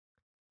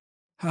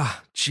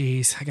Ah,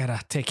 geez, I gotta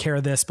take care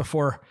of this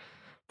before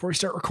we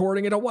start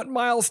recording. I don't want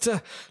Miles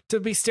to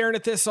be staring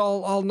at this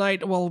all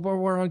night while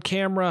we're on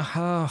camera.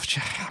 Oh,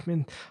 I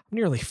mean, I'm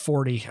nearly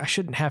 40. I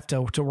shouldn't have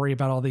to worry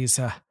about all these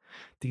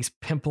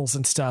pimples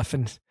and stuff.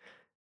 And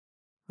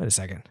wait a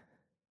second,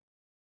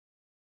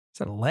 is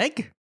that a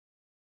leg?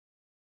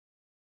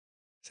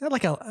 Is that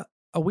like a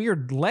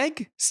weird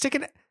leg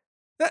sticking?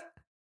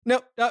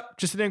 Nope,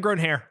 just an ingrown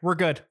hair. We're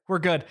good.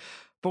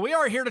 But we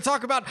are here to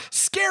talk about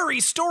scary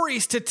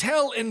stories to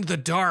tell in the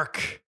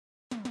dark.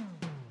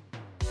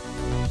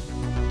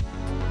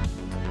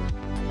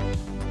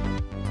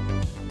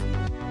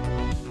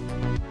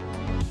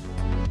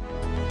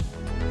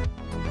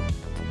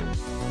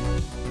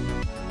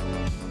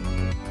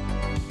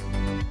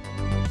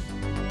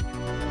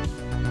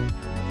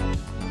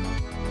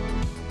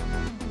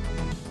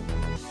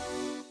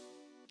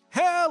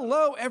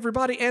 Hello,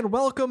 everybody, and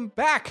welcome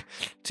back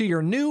to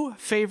your new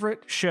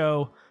favorite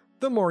show,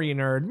 The More You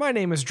Nerd. My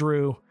name is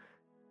Drew.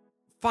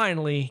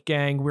 Finally,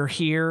 gang, we're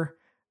here.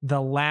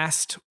 The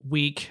last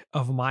week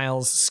of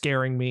Miles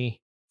scaring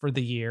me for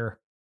the year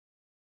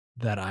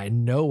that I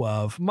know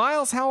of.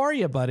 Miles, how are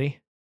you, buddy?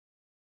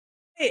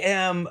 Hey,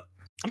 I'm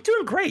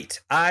doing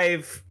great.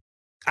 I've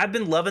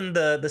been loving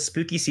the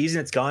spooky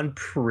season. It's gone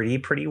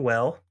pretty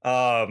well.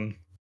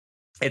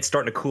 It's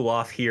starting to cool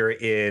off here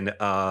in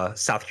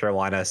South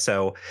Carolina,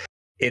 so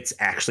it's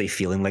actually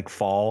feeling like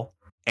fall.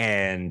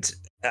 And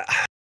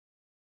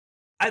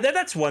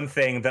that's one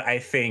thing that I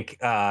think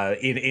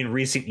in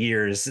recent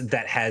years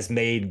that has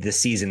made the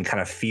season kind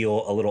of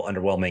feel a little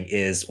underwhelming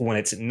is when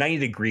it's 90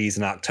 degrees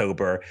in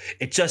October,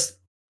 it just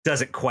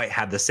doesn't quite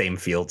have the same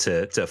feel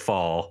to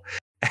fall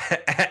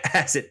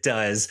as it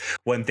does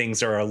when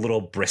things are a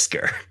little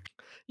brisker.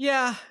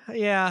 Yeah.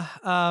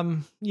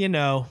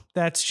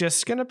 That's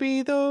just going to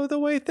be the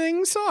way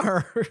things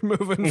are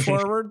moving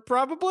forward,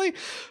 probably.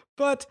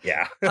 But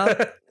yeah,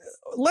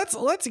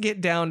 let's get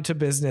down to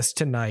business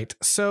tonight.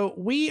 So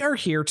we are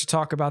here to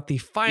talk about the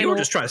final. You were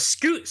just trying to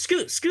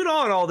scoot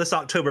on all this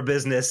October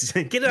business.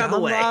 Get it out of the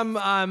way.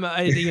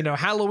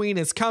 Halloween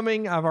is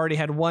coming. I've already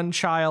had one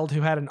child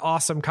who had an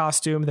awesome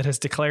costume that has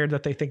declared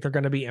that they think they're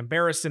going to be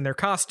embarrassed in their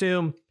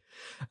costume.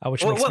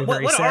 Which makes me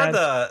very sad.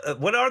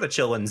 What are the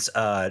chillins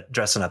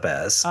dressing up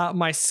as?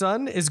 My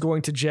son is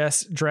going to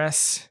dress.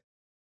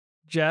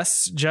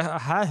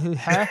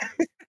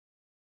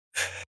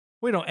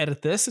 We don't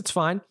edit this. It's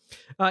fine.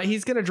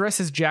 He's going to dress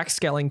as Jack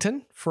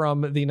Skellington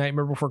from The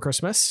Nightmare Before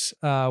Christmas,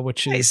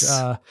 which nice.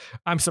 is,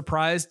 I'm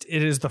surprised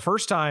it is the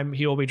first time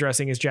he will be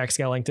dressing as Jack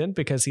Skellington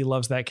because he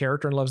loves that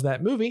character and loves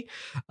that movie.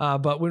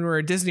 But when we were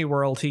at Disney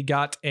World, he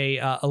got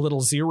a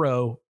little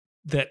zero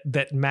that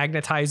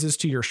magnetizes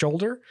to your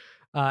shoulder.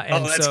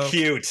 And that's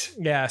cute.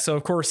 Yeah. So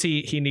of course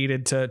he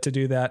needed to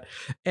do that.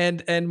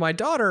 And my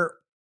daughter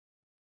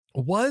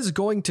was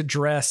going to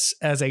dress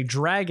as a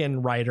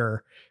dragon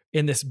rider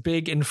in this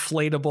big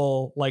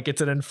inflatable, like it's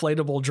an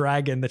inflatable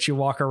dragon that you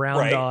walk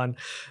around on.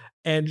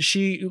 And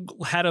she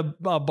had a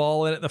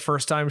ball in it the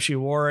first time she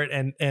wore it.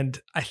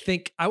 And I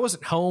think I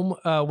wasn't home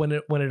when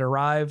it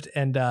arrived.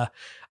 And I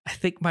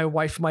think my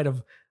wife might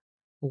have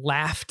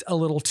laughed a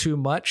little too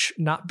much,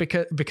 not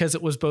because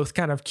it was both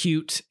kind of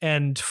cute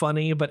and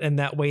funny, but in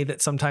that way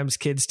that sometimes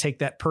kids take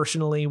that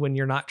personally when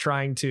you're not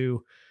trying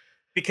to,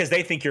 because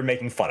they think you're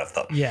making fun of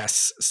them.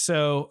 Yes.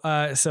 So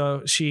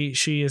she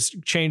is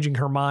changing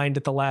her mind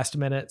at the last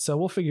minute. So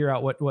we'll figure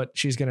out what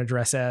she's going to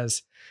dress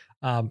as.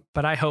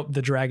 But I hope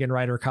the Dragon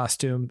Rider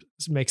costume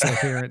makes an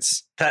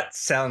appearance. That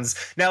sounds.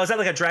 Now, is that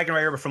like a Dragon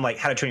Rider from like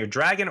How to Train Your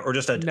Dragon, or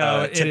just a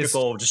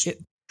typical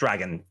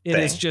dragon? It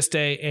is just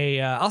a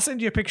I'll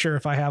send you a picture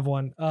if I have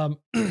one.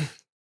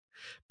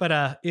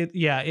 But it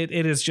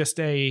is just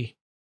a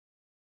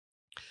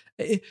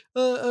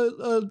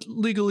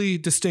legally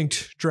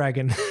distinct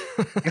dragon.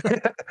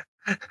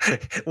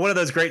 One of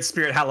those great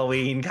Spirit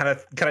Halloween kind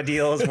of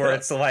deals where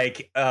it's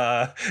like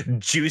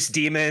Juice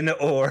Demon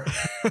or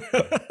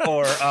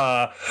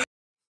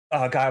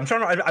oh God,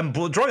 I'm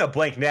drawing a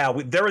blank now.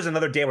 There was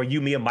another day where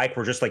me and Mike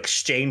were just like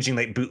exchanging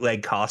like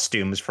bootleg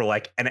costumes for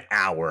like an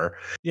hour.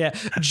 Yeah.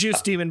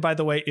 Juice Demon, by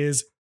the way,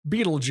 is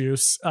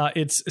Beetlejuice.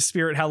 It's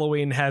Spirit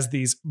Halloween has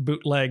these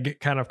bootleg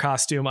kind of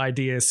costume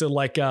ideas. So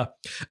like a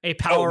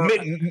power.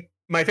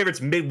 My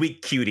favorite's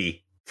Midweek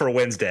Cutie for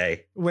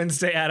Wednesday.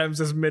 Wednesday Addams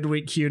is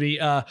Midweek Cutie.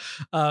 A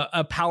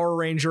Power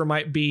Ranger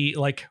might be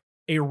like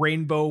a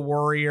Rainbow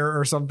Warrior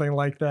or something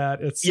like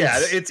that. It's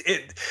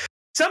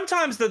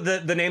sometimes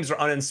the names are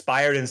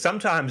uninspired and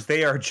sometimes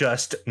they are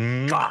just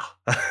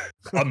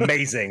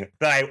amazing.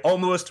 That I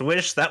almost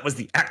wish that was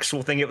the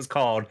actual thing it was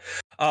called.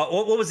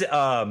 What was it?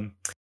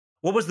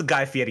 What was the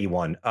Guy Fieri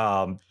one?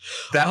 That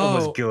one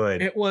was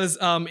good. It was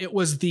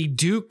the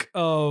Duke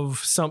of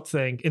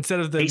something instead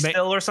of the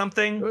Tasteville or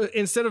something.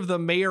 Instead of the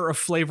mayor of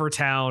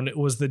Flavortown, it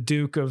was the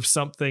Duke of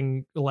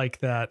something like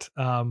that.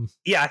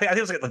 Yeah, I think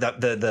it was like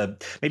the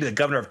maybe the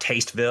governor of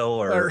Tasteville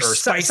or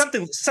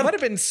something. Might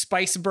have been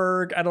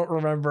Spiceburg. I don't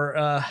remember.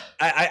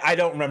 I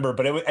don't remember,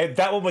 but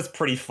that one was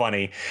pretty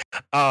funny.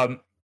 And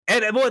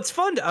well, it's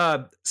fun.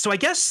 So I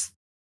guess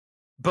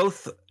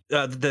both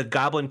the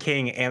Goblin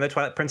King and the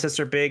Twilight Princess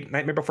are big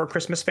Nightmare Before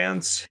Christmas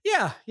fans?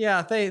 Yeah,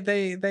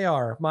 they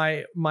are.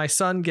 My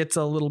son gets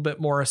a little bit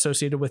more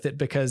associated with it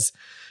because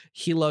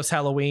he loves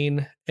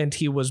Halloween and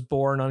he was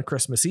born on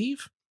Christmas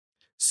Eve.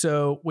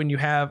 So when you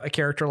have a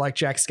character like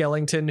Jack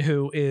Skellington,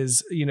 who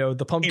is,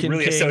 the Pumpkin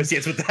King,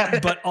 associates with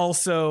that, but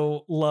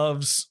also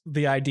loves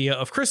the idea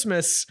of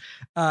Christmas,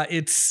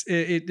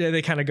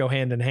 they kind of go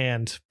hand in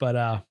hand.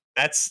 But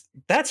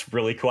that's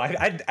really cool.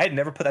 I'd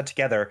never put that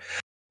together.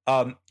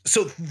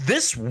 So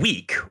this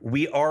week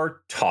we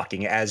are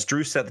talking, as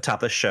Drew said at the top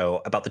of the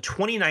show, about the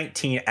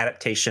 2019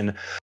 adaptation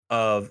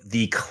of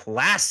the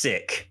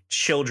classic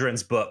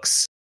children's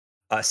books,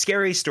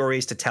 Scary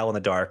Stories to Tell in the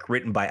Dark,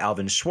 written by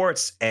Alvin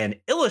Schwartz and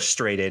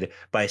illustrated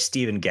by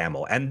Stephen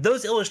Gammell. And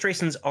those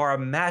illustrations are a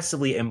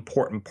massively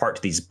important part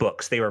to these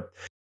books. They were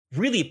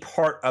really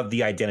part of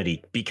the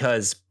identity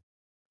because,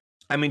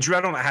 Drew,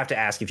 I don't have to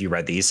ask if you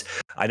read these.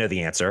 I know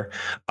the answer.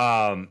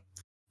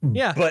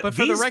 Yeah, but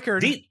for the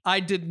record, I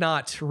did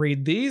not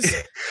read these.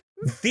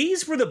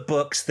 These were the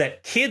books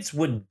that kids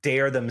would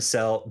dare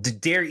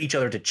each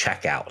other to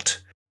check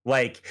out.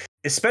 Like,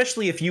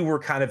 especially if you were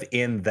kind of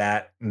in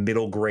that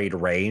middle grade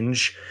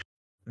range,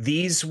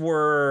 these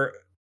were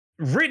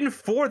written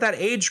for that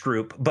age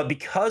group, but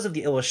because of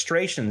the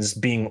illustrations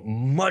being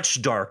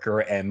much darker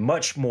and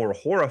much more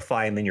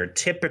horrifying than your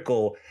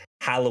typical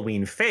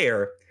Halloween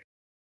fare,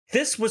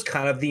 this was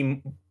kind of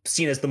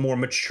seen as the more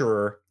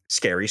mature,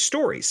 scary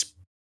stories.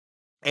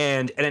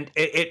 And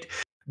it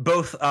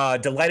both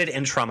delighted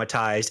and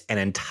traumatized an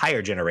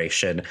entire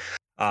generation.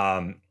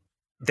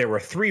 There were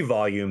 3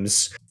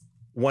 volumes.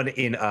 One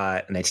in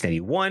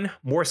 1981,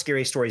 More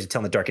Scary Stories to Tell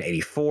in the Dark in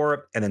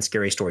 84, and then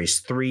Scary Stories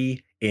 3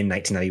 in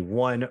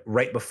 1991,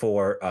 right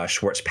before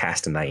Schwartz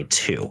passed in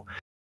 92.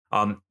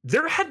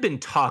 There had been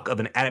talk of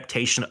an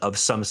adaptation of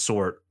some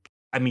sort,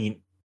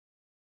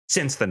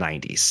 since the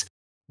 90s.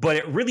 But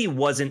it really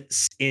wasn't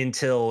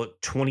until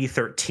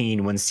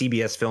 2013 when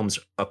CBS Films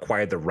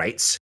acquired the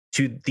rights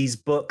to these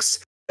books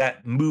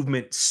that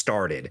movement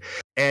started.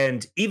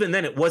 And even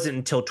then, it wasn't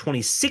until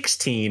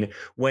 2016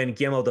 when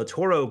Guillermo del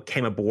Toro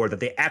came aboard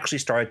that they actually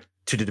started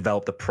to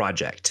develop the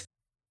project.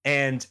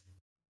 And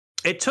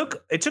it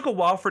took a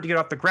while for it to get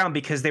off the ground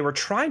because they were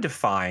trying to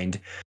find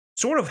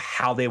sort of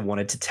how they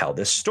wanted to tell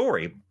this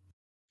story.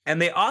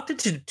 And they opted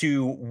to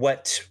do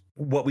what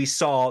we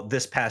saw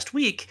this past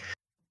week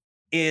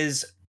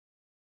is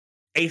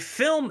a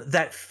film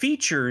that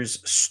features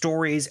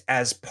stories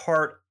as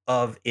part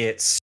of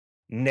its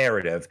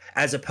narrative,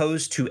 as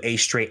opposed to a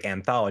straight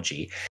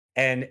anthology.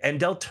 And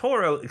Del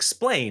Toro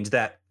explained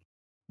that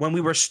when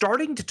we were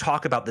starting to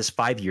talk about this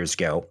 5 years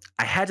ago,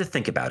 I had to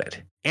think about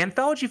it.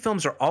 Anthology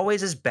films are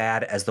always as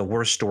bad as the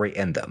worst story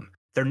in them.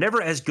 They're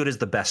never as good as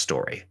the best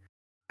story.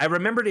 I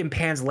remembered in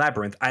Pan's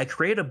Labyrinth, I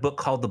created a book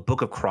called The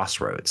Book of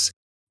Crossroads.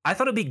 I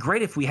thought it'd be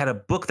great if we had a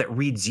book that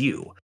reads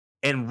you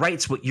and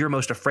writes what you're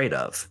most afraid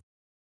of.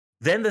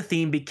 Then the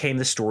theme became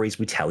the stories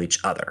we tell each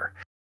other.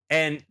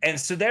 And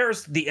so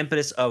there's the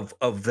impetus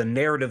of the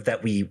narrative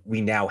that we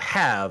now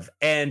have.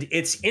 And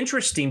it's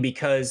interesting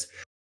because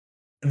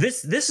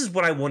this is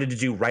what I wanted to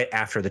do right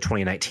after the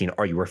 2019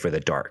 Are You Afraid of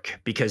the Dark?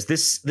 Because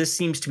this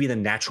seems to be the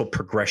natural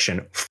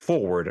progression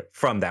forward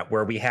from that,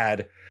 where we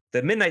had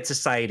the Midnight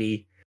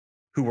Society,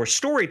 who were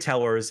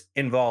storytellers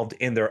involved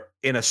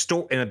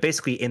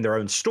basically in their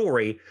own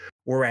story,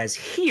 whereas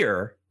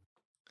here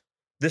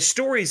the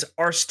stories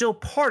are still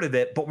part of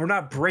it, but we're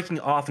not breaking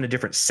off into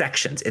different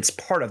sections. It's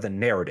part of the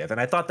narrative. And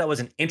I thought that was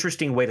an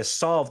interesting way to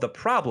solve the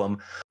problem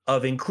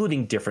of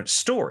including different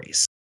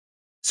stories.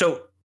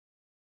 So,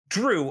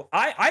 Drew,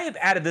 I have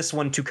added this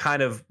one to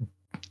kind of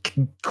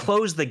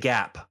close the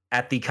gap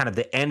at the kind of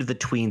the end of the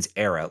tweens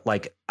era.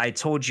 Like I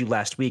told you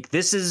last week,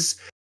 this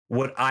is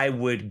what I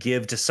would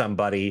give to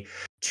somebody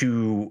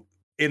to,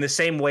 in the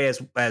same way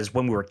as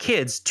when we were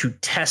kids, to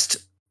test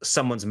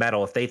someone's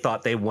mettle if they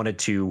thought they wanted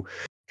to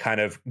kind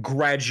of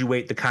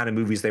graduate the kind of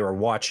movies they were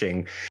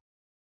watching.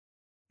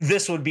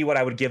 This would be what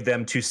I would give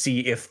them to see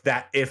if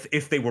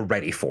they were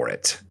ready for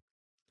it.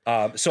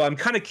 So I'm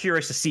kind of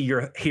curious to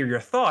hear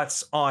your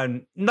thoughts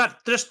on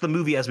not just the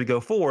movie as we go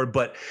forward,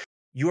 but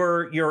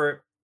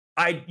your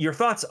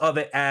thoughts of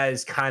it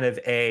as kind of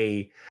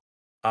a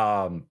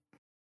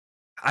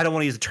I don't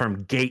want to use the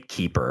term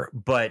gatekeeper,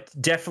 but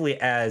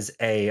definitely as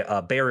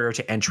a barrier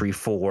to entry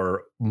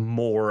for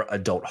more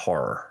adult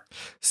horror.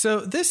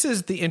 So this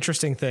is the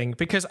interesting thing,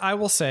 because I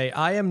will say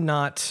I am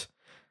not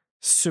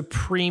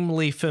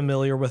supremely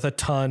familiar with a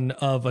ton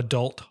of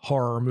adult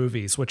horror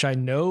movies, which I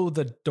know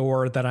the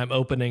door that I'm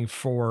opening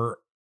for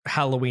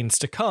Halloween's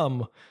to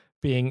come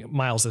being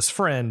Miles's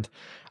friend.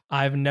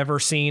 I've never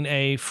seen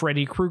a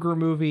Freddy Krueger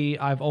movie.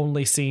 I've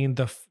only seen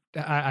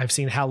I've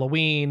seen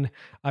Halloween.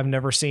 I've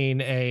never seen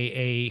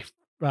a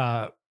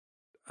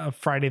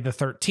Friday the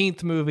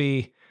 13th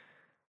movie.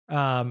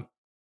 I've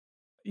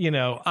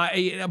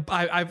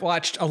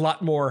watched a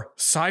lot more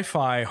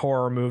sci-fi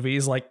horror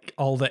movies, like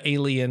all the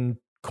Alien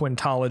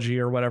quintology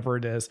or whatever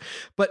it is.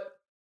 But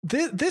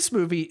this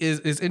movie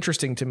is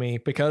interesting to me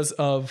because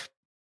of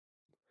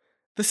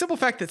the simple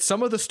fact that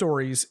some of the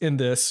stories in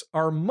this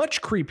are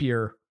much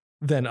creepier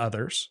than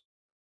others.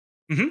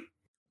 Mhm.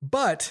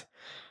 But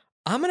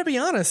I'm going to be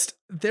honest,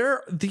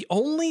 the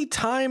only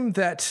time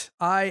that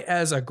I,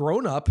 as a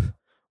grown-up,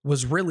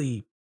 was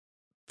really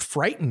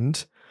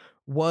frightened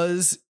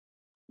was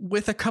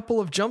with a couple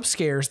of jump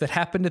scares that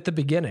happened at the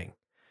beginning.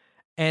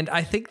 And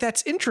I think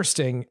that's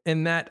interesting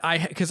in that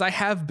because I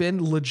have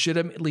been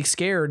legitimately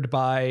scared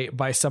by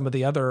some of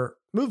the other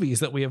movies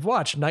that we have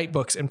watched, Night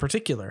Books in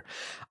particular.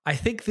 I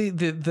think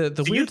the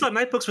so you thought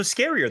Night Books was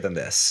scarier than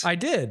this? I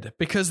did,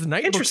 because the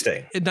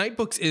Night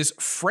Books is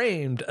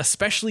framed,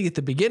 especially at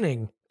the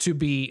beginning, to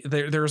be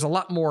there's a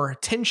lot more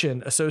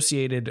tension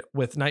associated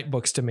with Night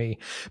Books to me,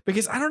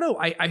 because I don't know,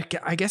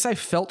 I guess I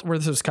felt where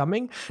this was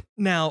coming.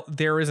 Now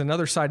there is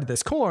another side to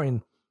this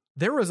coin.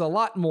 There is a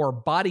lot more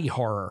body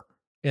horror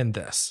in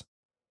this.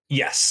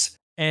 Yes.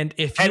 And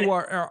if you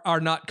are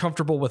not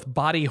comfortable with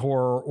body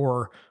horror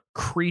or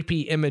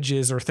creepy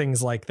images or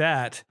things like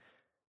that,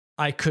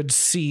 I could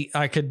see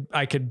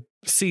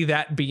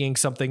that being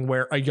something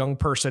where a young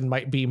person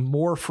might be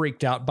more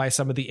freaked out by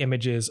some of the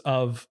images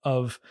of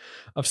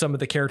some of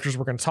the characters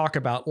we're going to talk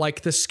about,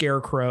 like the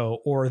Scarecrow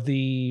or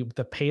the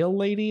Pale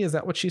Lady. Is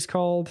that what she's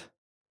called?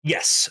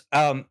 Yes.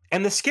 And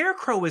the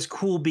Scarecrow is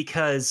cool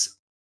because,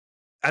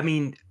 I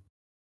mean,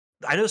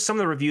 I know some of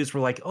the reviews were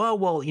like, oh,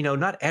 well,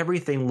 not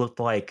everything looked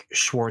like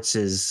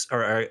Schwartz's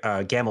or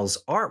Gamel's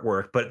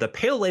artwork, but the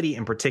Pale Lady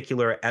in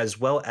particular, as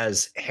well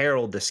as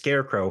Harold the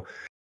Scarecrow,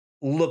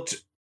 looked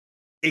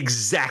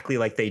exactly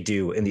like they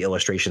do in the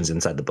illustrations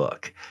inside the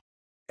book.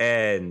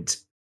 And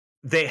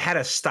they had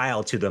a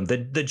style to them. The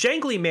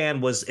Jangly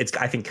Man it's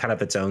I think kind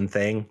of its own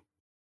thing.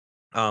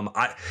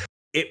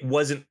 It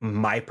wasn't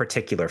my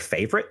particular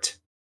favorite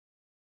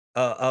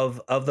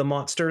of the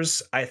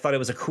monsters. I thought it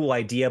was a cool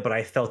idea, but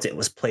I felt it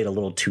was played a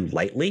little too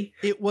lightly.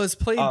 It was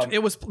played.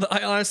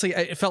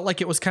 I felt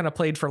like it was kind of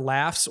played for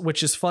laughs,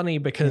 which is funny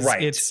because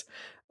it's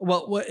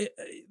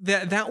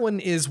that one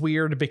is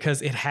weird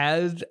because it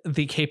had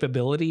the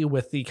capability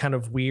with the kind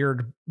of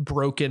weird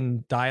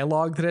broken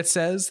dialogue that it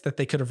says that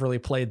they could have really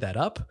played that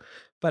up.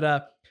 But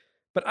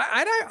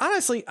I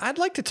honestly, I'd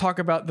like to talk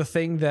about the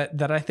thing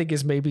that I think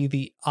is maybe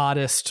the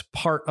oddest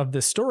part of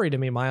this story to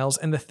me, Miles,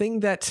 and the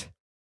thing that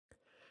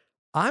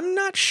I'm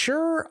not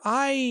sure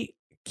I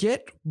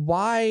get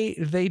why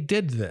they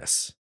did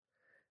this.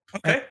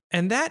 Okay.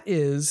 And that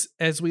is,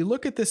 as we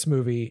look at this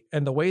movie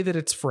and the way that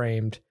it's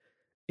framed,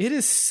 it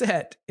is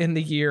set in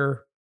the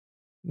year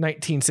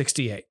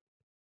 1968.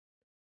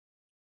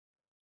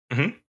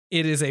 Mm-hmm.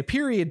 It is a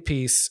period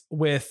piece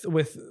with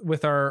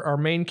our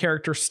main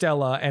character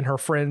Stella and her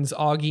friends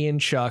Augie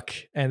and Chuck,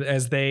 and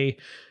as they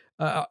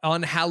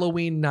on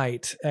Halloween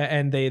night,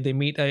 and they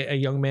meet a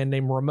young man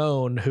named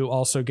Ramon who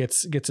also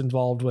gets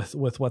involved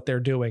with what they're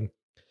doing.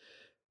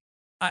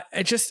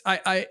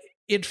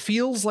 It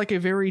feels like a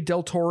very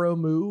Del Toro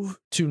move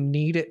to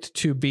need it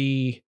to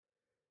be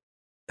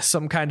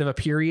some kind of a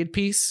period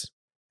piece.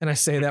 And I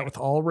say that with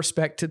all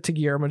respect to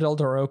Guillermo del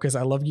Toro, because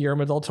I love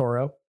Guillermo del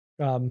Toro.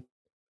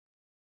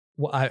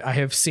 I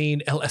have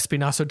seen El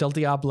Espinazo del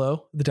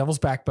Diablo, The Devil's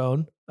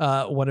Backbone,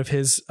 one of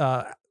his,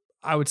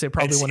 I would say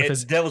probably one of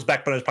his... Devil's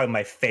Backbone is probably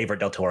my favorite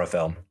Del Toro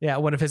film. Yeah,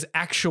 one of his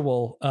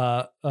actual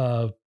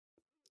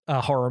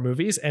horror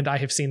movies. And I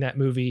have seen that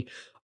movie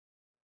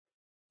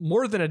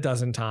more than a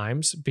dozen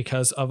times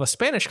because of a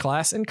Spanish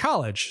class in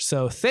college.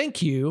 So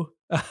thank you,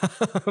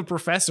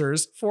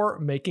 professors, for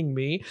making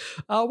me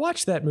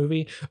watch that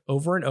movie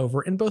over and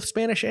over in both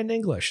Spanish and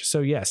English. So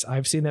yes,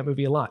 I've seen that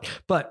movie a lot.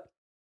 But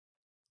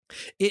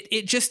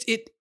it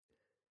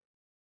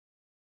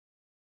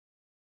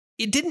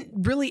didn't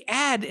really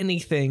add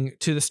anything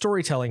to the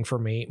storytelling for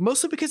me,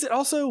 mostly because it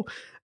also,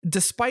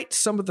 despite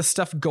some of the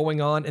stuff going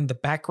on in the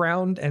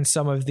background and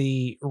some of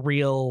the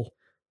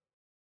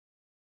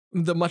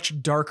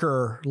much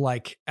darker,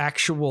 like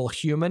actual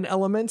human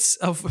elements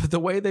of the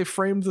way they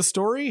framed the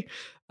story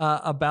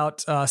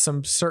about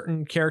some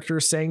certain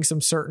characters saying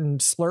some certain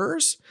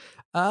slurs,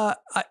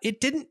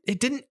 it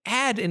didn't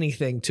add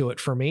anything to it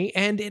for me.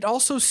 And it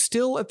also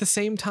still at the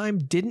same time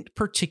didn't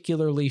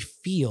particularly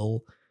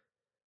feel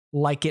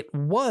like it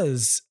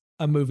was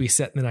a movie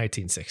set in the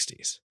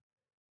 1960s.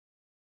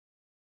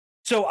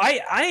 So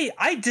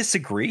I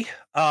disagree.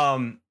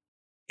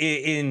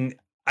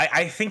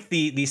 I think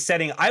the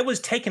setting, I was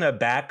taken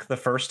aback the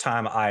first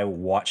time I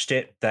watched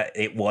it that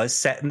it was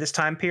set in this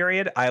time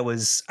period. I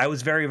was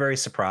very, very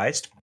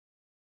surprised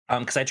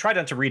because I tried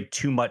not to read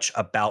too much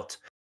about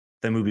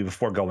the movie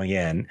before going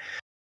in.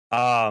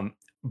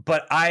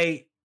 But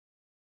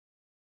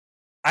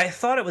I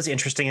thought it was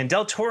interesting, and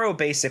Del Toro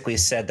basically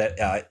said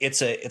that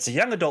it's a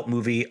young adult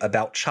movie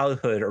about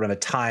childhood around a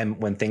time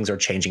when things are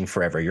changing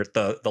forever. You're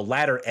the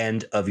latter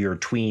end of your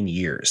tween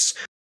years,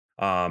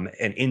 and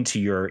into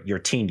your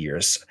teen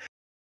years.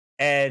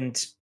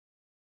 And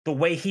the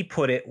way he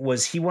put it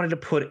was he wanted to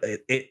put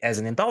it as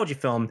an anthology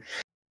film.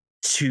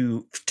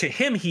 To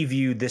him, he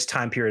viewed this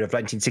time period of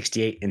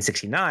 1968 and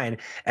 69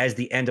 as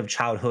the end of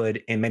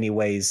childhood in many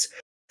ways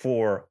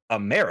for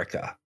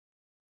America.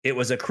 it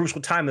was a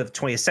crucial time of the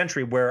 20th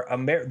century where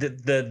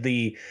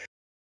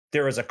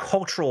there was a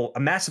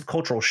massive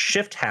cultural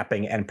shift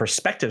happening and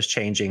perspectives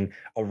changing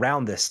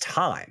around this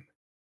time.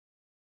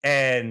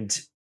 And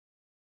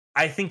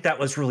I think that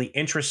was really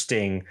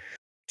interesting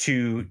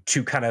to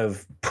kind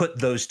of put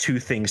those two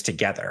things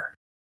together.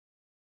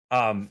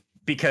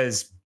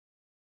 Because,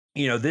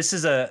 you know, this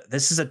is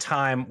a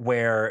time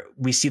where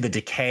we see the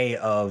decay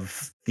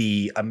of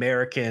the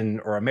American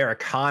or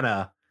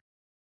Americana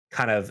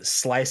kind of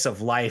slice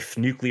of life,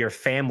 nuclear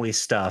family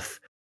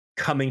stuff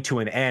coming to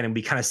an end. And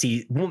we kind of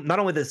see not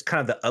only this kind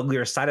of the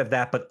uglier side of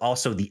that, but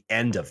also the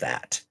end of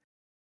that.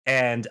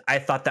 And I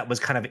thought that was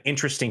kind of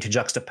interesting to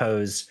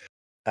juxtapose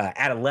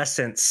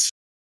adolescence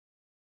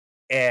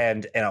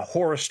and a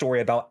horror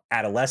story about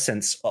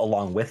adolescence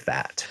along with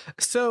that.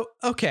 So,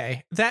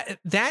 okay, that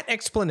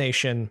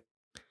explanation,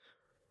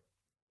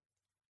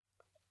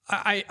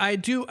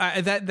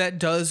 that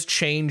does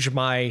change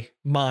my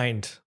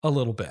mind a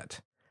little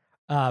bit.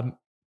 I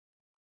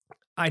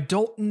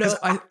don't know.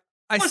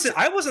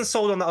 I wasn't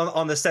sold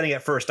on the setting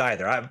at first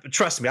either.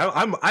 Trust me.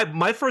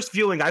 My first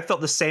viewing, I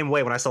felt the same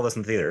way when I saw this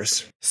in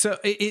theaters. So,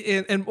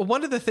 and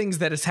one of the things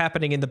that is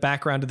happening in the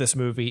background of this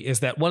movie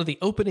is that one of the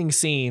opening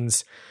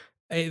scenes,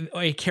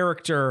 a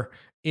character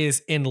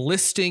is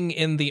enlisting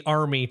in the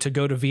army to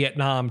go to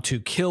Vietnam to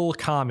kill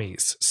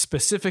commies.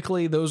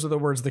 Specifically, those are the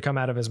words that come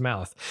out of his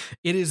mouth.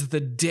 It is the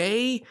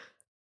day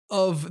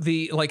of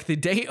the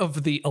day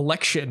of the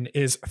election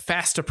is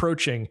fast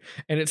approaching,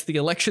 and it's the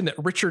election that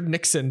Richard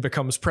Nixon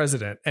becomes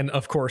president. And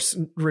of course,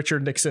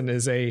 Richard Nixon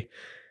is I'm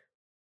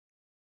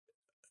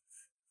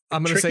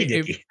going to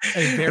say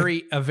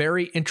a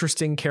very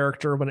interesting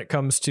character when it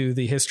comes to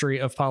the history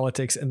of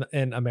politics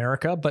in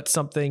America, but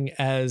something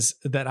as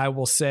that I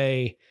will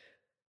say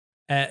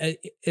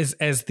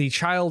as the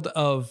child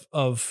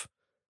of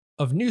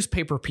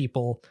newspaper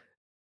people,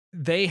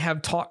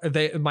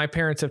 my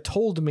parents have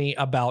told me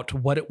about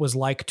what it was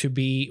like to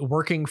be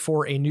working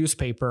for a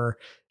newspaper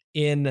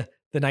in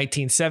the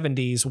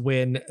 1970s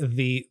when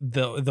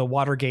the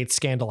Watergate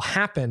scandal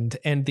happened,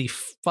 and the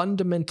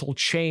fundamental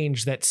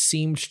change that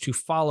seemed to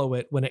follow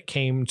it when it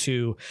came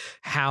to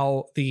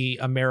how the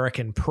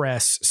American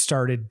press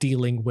started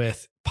dealing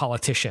with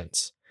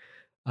politicians.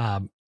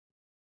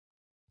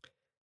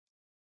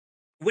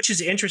 Which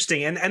is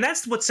interesting. And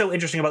that's what's so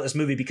interesting about this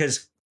movie,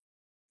 because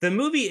the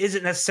movie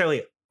isn't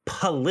necessarily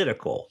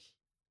political,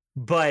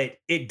 but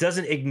it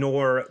doesn't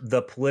ignore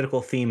the political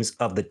themes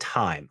of the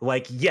time.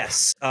 Like,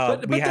 yes,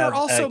 but there are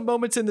also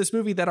moments in this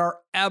movie that are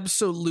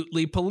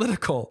absolutely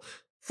political.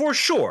 For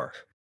sure.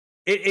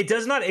 It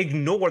does not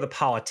ignore the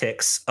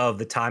politics of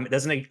the time. It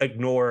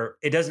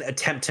doesn't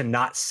attempt to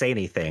not say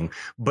anything,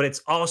 but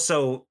it's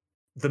also,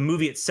 the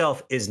movie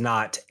itself is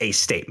not a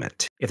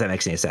statement, if that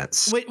makes any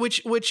sense.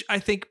 Which I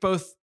think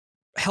both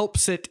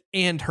helps it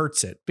and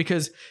hurts it,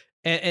 because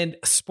and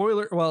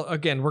spoiler, well,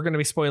 again, we're going to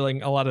be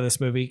spoiling a lot of this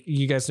movie.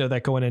 You guys know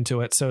that going into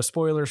it. So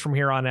spoilers from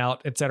here on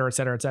out, et cetera, et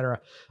cetera, et cetera.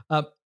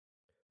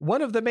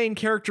 One of the main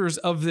characters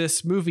of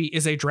this movie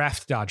is a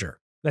draft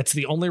dodger. That's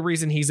the only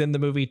reason he's in the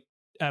movie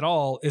at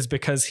all, is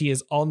because he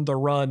is on the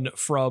run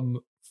from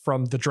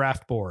the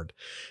draft board.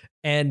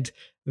 And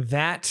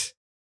that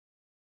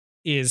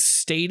is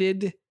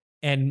stated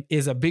and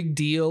is a big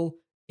deal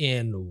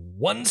in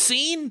one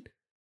scene.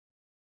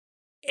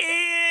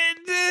 And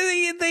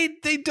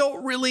they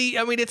don't really,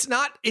 I mean, it's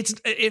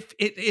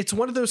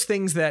one of those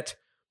things that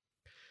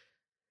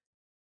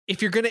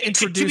if you're going to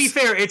introduce, to be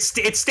fair,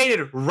 it's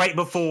stated right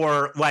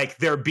before, like,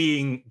 they're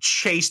being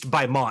chased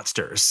by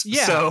monsters.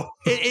 Yeah. So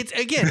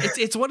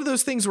it's one of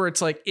those things where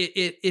it's like,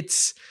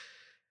 it's,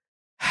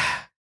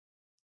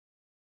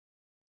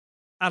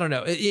 I don't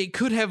know. It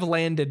could have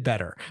landed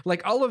better.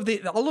 Like all of the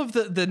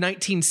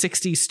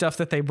 1960s stuff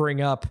that they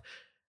bring up.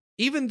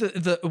 Even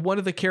the one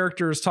of the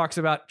characters talks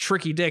about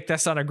Tricky Dick.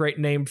 That's not a great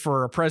name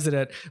for a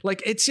president.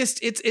 Like, it's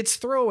just, it's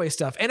throwaway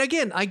stuff. And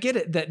again, I get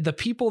it that the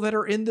people that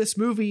are in this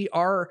movie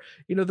are,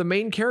 you know, the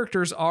main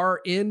characters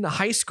are in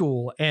high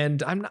school,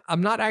 and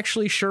I'm not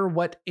actually sure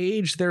what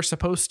age they're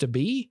supposed to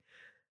be.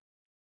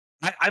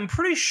 I'm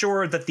pretty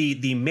sure that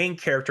the main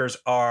characters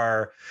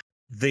are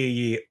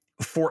the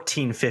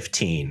 14,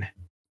 15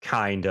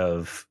 kind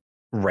of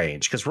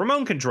range, because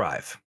Ramon can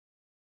drive.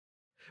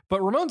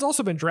 But Ramon's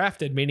also been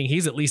drafted, meaning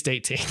he's at least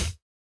 18.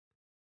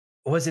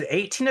 Was it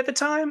 18 at the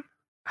time?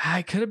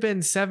 I could have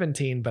been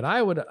 17, but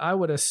I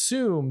would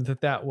assume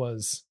that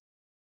was,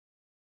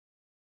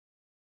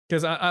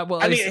 because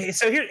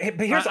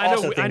here's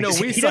also the thing. I know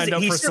we signed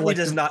up for certainly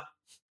does not.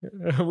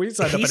 We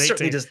signed up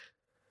at 18.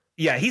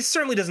 He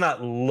certainly does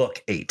not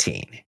look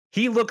 18.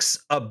 He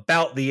looks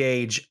about the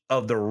age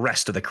of the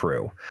rest of the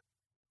crew.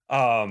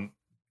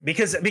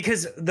 Because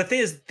the thing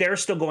is, they're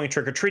still going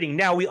trick-or-treating.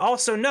 Now, we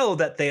also know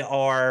that they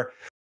are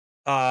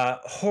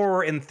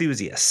horror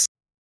enthusiasts.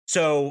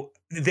 So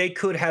they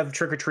could have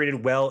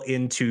trick-or-treated well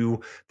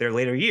into their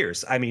later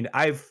years. I mean,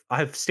 I've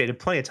stated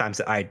plenty of times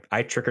that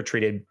I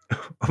trick-or-treated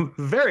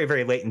very,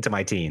 very late into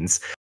my teens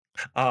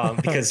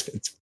because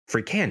it's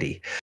free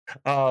candy.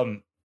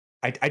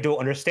 I don't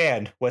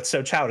understand what's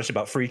so childish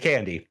about free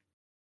candy.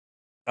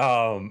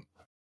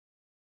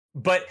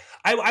 But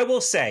I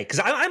will say, because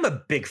I'm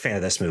a big fan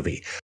of this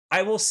movie,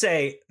 I will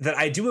say that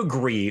I do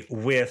agree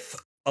with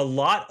a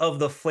lot of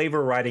the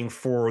flavor writing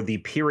for the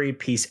period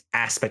piece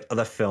aspect of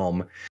the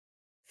film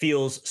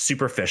feels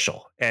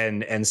superficial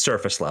and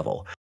surface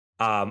level.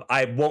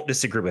 I won't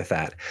disagree with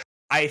that.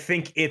 I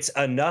think it's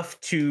enough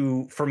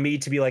for me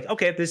to be like,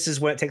 okay, this is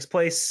when it takes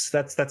place.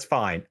 That's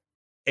fine.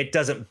 It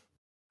doesn't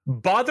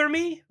bother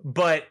me,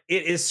 but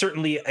it is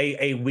certainly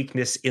a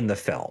weakness in the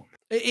film.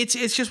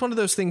 It's just one of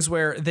those things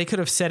where they could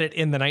have said it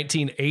in the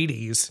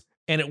 1980s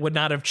and it would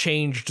not have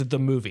changed the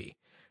movie.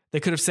 They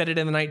could have said it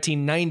in the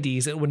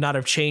 1990s. It would not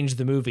have changed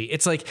the movie.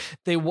 It's like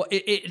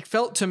it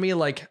felt to me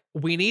like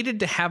we needed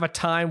to have a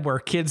time where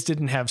kids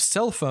didn't have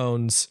cell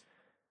phones,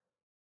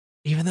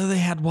 even though they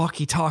had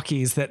walkie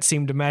talkies that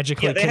seemed to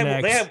magically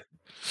connect.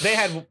 They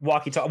had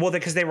walkie-talkie. Well,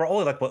 because they were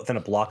only like within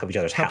a block of each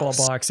other's house. Couple of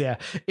blocks, yeah.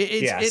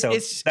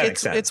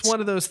 It's one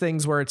of those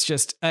things where it's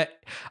just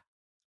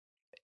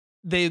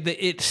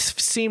it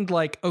seemed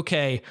like,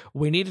 okay,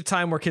 we need a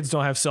time where kids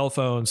don't have cell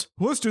phones.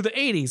 Let's do the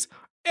 80s.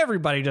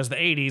 Everybody does the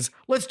 80s.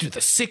 Let's do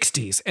the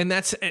 60s. And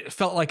it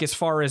felt like as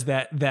far as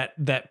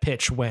that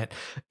pitch went.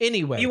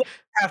 Anyway, you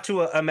have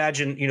to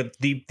imagine,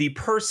 the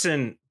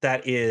person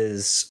that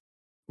is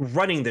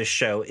running this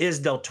show is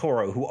Del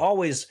Toro, who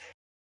always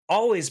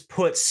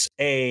puts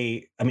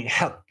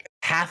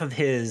half of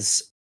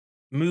his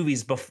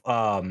movies,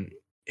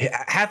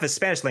 half his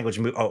Spanish language,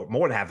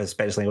 more than half his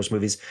Spanish language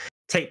movies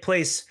take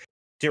place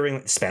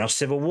during the Spanish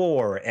Civil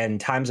War and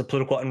times of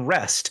political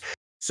unrest.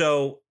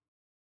 So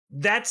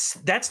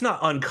that's not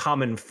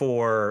uncommon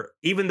for,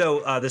 even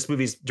though this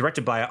movie's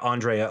directed by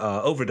Andrea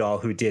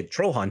Overdahl, who did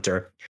Troll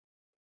Hunter.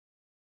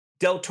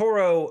 Del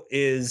Toro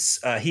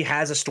he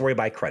has a story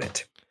by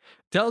credit.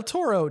 Del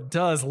Toro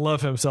does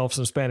love himself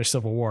some Spanish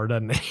Civil War,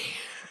 doesn't he?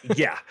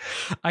 Yeah.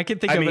 I can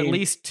think of at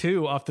least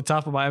two off the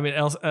top of my,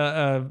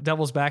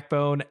 Devil's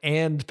Backbone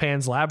and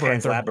Pan's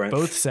Labyrinth are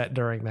both set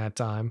during that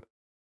time.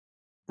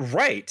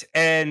 Right.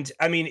 And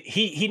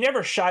he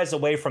never shies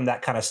away from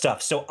that kind of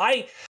stuff. So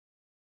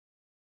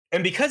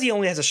and because he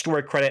only has a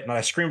story credit, not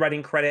a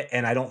screenwriting credit,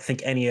 and I don't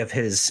think any of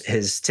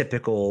his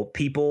typical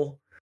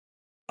people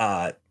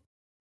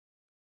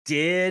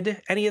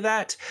did any of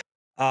that.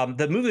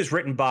 The movie was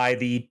written by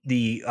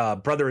the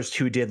brothers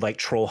who did like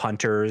Troll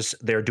Hunters.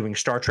 They're doing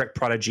Star Trek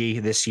Prodigy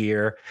this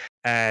year,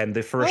 and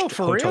the first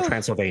Hotel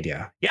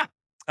Transylvania. Yeah,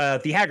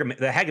 the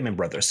Hageman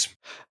brothers.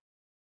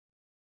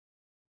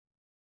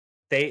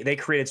 They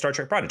created Star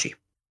Trek Prodigy.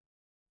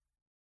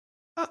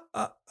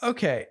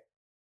 Okay,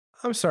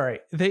 I'm sorry.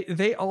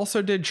 They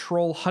also did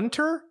Troll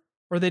Hunter,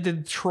 or they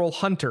did Troll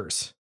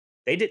Hunters.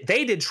 They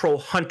did Troll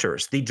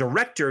Hunters. The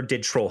director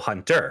did Troll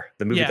Hunter,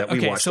 the movie that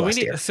we watched last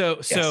year.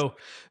 So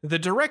the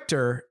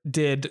director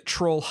did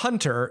Troll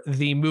Hunter,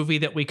 the movie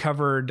that we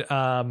covered.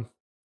 Oh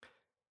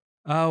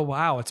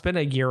wow, it's been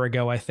a year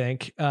ago, I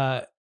think.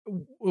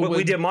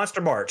 We did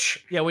Monster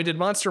March. Yeah, we did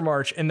Monster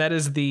March, and that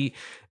is the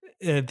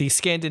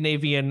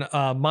Scandinavian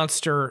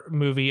monster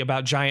movie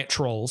about giant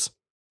trolls.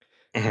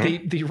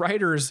 Mm-hmm. The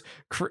writers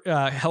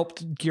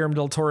helped Guillermo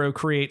del Toro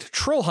create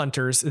Troll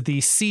Hunters, the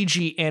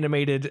CG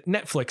animated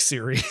Netflix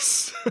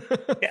series.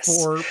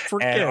 Yes. for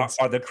kids.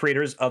 Are the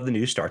creators of the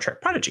new Star Trek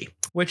Prodigy,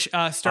 which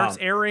starts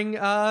airing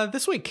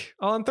this week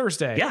on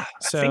Thursday. Yeah,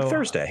 so I think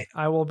Thursday.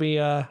 I will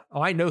be.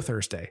 I know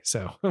Thursday.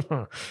 So,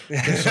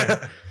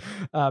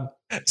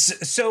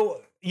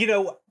 so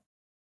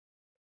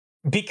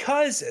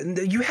because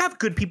you have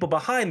good people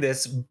behind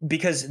this,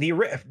 because the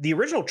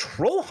original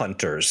Troll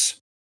Hunters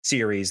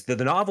series, the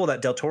novel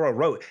that Del Toro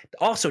wrote,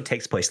 also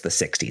takes place in the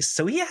 60s.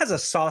 So he has a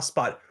soft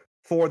spot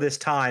for this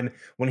time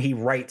when he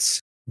writes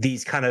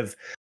these kind of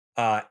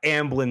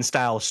Amblin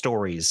style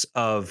stories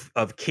of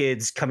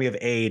kids coming of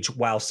age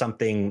while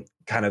something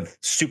kind of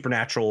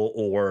supernatural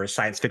or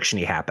science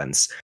fiction-y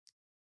happens.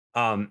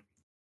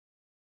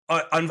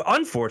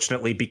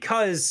 Unfortunately,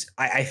 because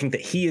I think that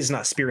he is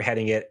not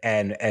spearheading it,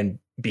 and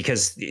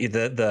because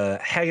the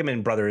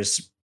Hageman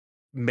brothers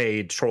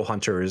made Troll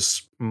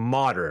Hunters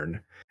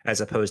modern as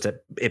opposed to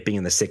it being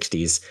in the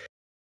 60s.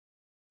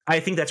 I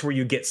think that's where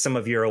you get some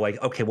of your like,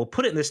 okay, we'll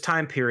put it in this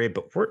time period,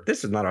 but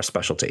this is not our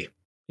specialty.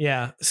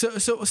 Yeah. So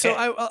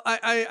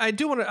I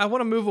do want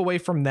to move away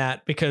from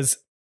that because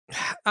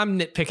I'm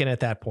nitpicking at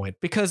that point,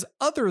 because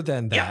other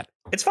than that,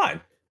 it's fine.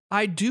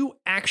 I do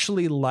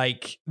actually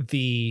like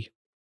the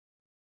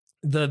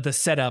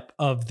setup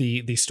of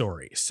the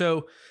story.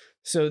 So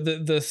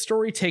the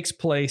story takes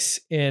place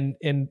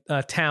in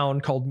a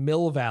town called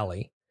Mill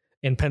Valley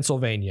in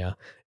Pennsylvania.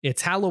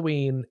 It's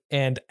Halloween,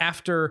 and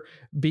after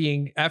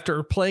playing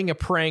a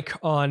prank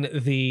on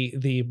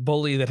the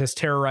bully that has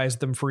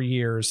terrorized them for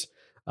years,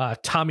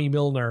 Tommy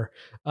Milner,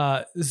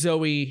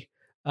 Zoe,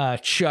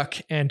 Chuck,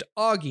 and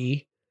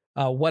Augie.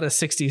 What a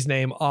 60s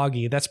name,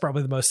 Augie. That's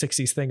probably the most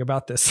 60s thing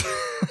about this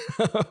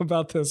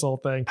about this whole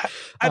thing.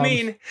 I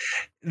mean,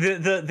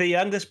 the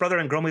youngest brother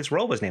in Gromy's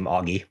role was named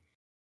Augie.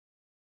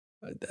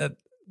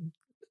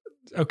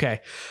 Okay.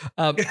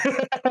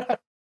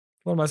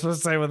 What am I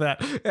supposed to say with that?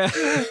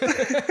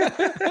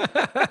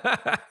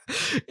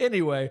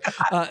 Anyway,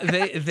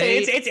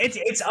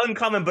 it's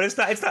uncommon, but it's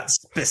not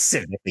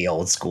specifically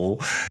old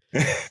school.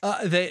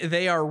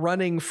 They are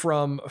running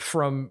from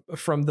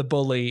the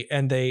bully,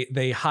 and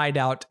they hide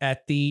out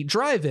at the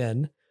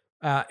drive-in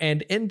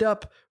and end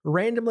up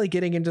randomly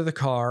getting into the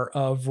car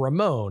of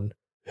Ramon,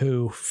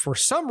 who for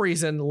some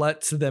reason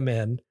lets them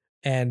in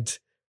and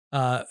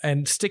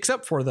sticks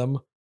up for them.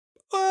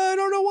 I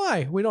don't know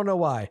why. We don't know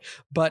why.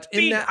 But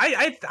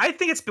I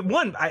think it's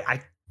one.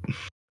 I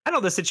know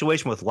the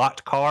situation with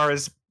locked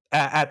cars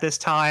at this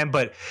time,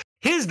 but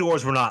his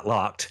doors were not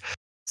locked.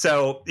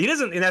 So he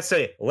doesn't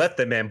necessarily let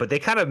them in, but they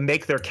kind of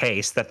make their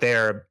case that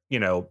they're,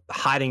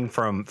 hiding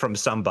from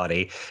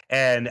somebody.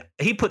 And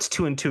he puts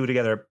two and two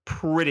together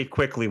pretty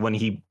quickly when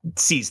he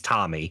sees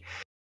Tommy.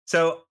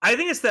 So I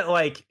think it's that,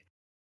 like,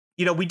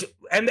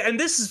 and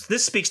this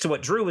speaks to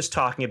what Drew was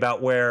talking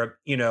about, where,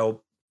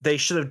 they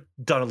should have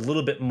done a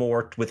little bit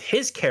more with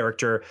his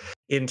character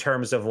in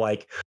terms of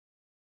like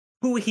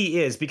who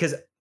he is, because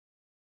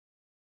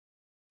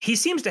he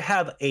seems to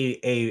have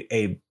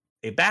a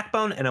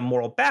backbone and a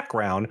moral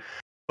background,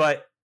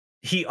 but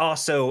he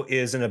also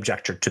is an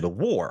objector to the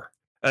war,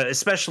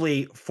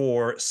 especially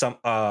for some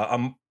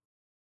a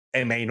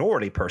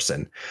minority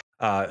person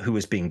who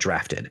is being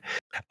drafted.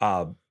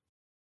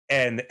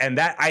 And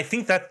that, I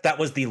think that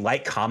was the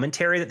light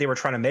commentary that they were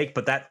trying to make,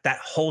 but that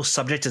whole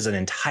subject is an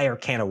entire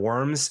can of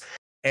worms.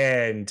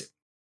 And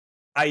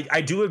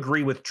I do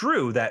agree with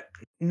Drew that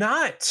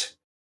not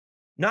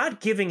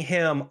giving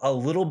him a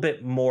little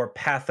bit more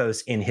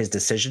pathos in his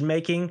decision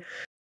making,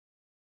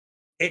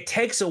 it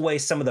takes away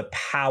some of the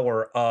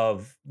power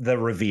of the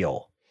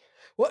reveal.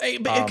 Well,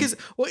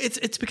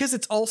 it's because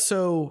it's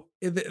also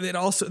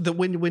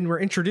when we're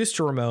introduced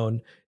to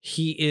Ramon,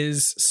 he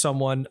is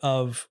someone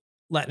of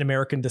Latin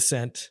American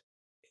descent,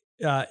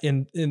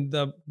 in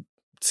the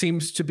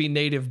seems to be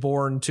native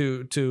born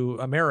to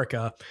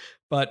America,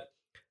 but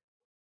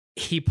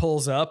he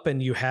pulls up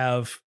and you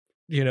have,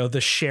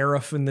 the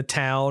sheriff in the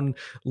town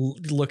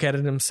look at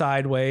him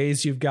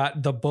sideways. You've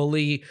got the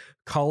bully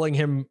calling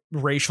him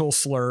racial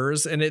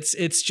slurs. And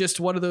it's just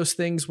one of those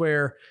things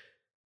where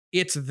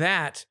it's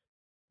that,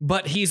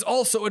 but he's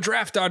also a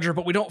draft dodger,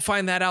 but we don't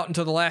find that out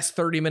until the last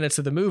 30 minutes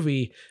of the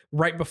movie,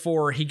 right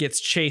before he gets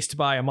chased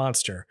by a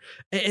monster.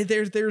 And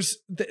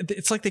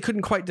it's like they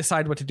couldn't quite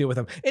decide what to do with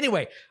him.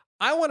 Anyway,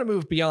 I want to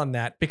move beyond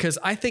that, because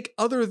I think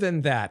other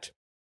than that,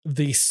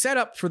 the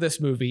setup for this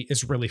movie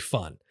is really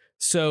fun.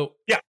 So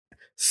yeah,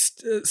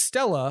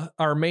 Stella,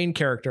 our main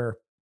character,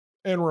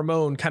 and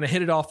Ramon kind of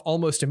hit it off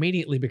almost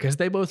immediately, because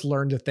they both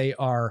learned that they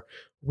are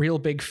real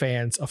big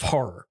fans of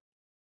horror.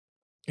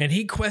 And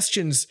he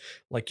questions,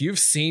 like, you've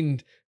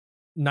seen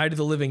Night of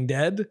the Living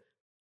Dead,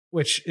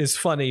 which is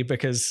funny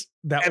because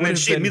that. And then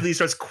she immediately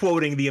starts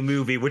quoting the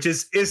movie, which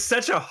is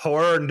such a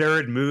horror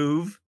nerd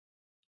move.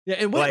 Yeah,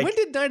 and when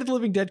did Night of the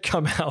Living Dead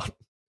come out?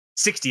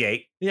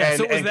 68. Yeah,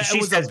 so it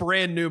was a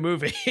brand new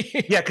movie.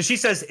 Yeah, because she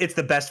says it's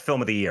the best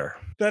film of the year.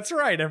 That's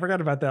right. I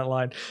forgot about that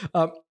line.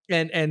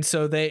 And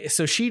so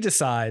she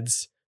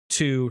decides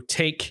to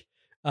take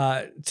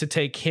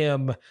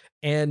him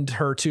and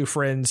her two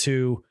friends,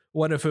 who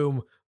one of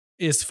whom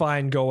is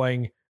fine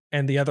going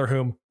and the other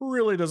whom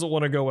really doesn't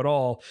want to go at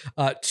all,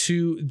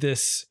 to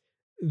this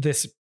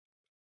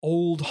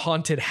old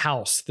haunted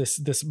house,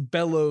 this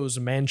Bellows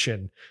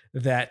mansion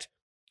that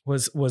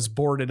was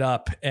boarded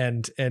up,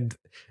 and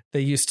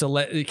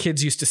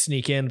kids used to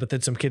sneak in, but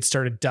then some kids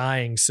started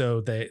dying, so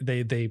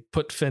they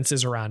put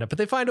fences around it. But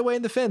they find a way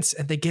in the fence,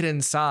 and they get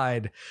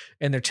inside,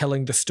 and they're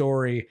telling the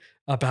story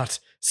about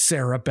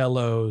Sarah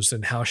Bellows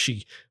and how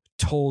she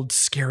told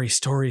scary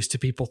stories to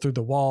people through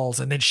the walls,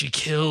 and then she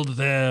killed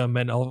them,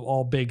 and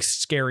all big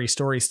scary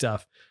story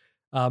stuff.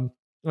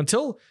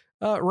 Until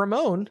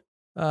Ramon,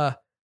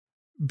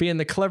 being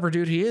the clever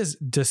dude he is,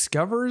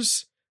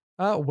 discovers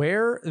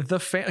where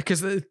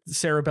because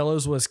Sarah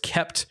Bellows was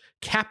kept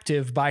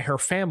captive by her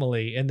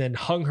family and then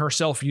hung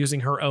herself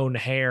using her own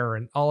hair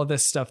and all of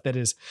this stuff.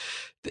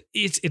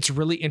 It's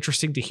really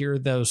interesting to hear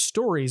those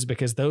stories,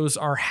 because those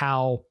are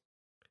how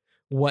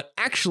what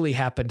actually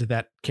happened to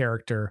that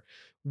character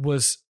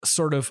was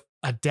sort of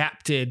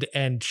adapted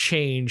and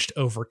changed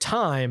over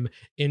time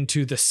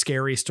into the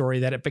scary story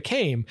that it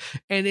became.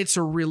 And it's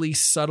a really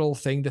subtle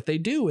thing that they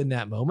do in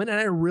that moment, and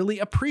I really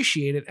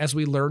appreciate it as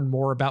we learn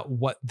more about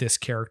what this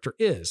character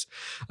is.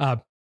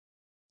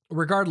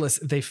 Regardless,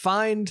 they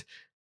find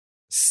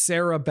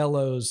Sarah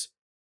Bellows'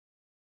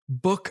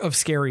 book of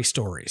scary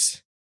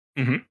stories.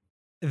 Mm-hmm.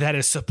 That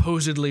is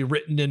supposedly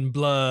written in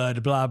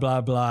blood, blah,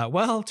 blah, blah.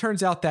 Well,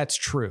 turns out that's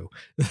true.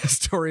 The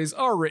stories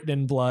are written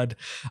in blood.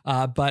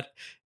 But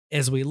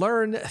as we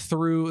learn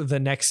through the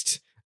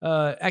next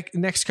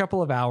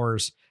couple of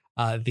hours,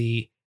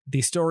 the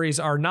stories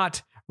are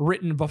not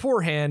written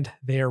beforehand.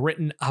 They are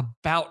written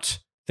about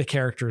the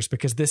characters,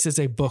 because this is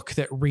a book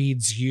that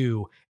reads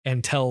you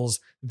and tells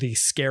the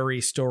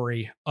scary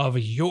story of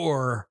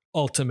your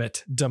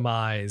ultimate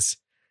demise.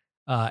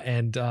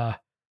 And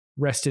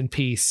rest in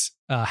peace,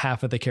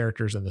 half of the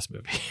characters in this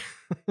movie.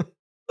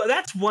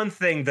 that's one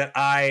thing that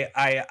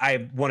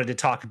I wanted to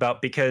talk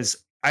about,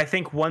 because I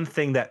think one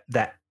thing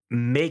that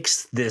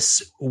makes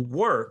this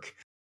work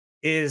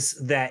is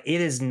that it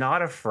is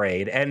not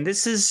afraid, and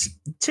this is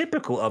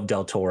typical of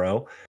Del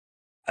Toro.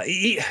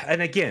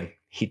 And again,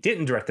 he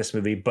didn't direct this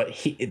movie, but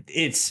he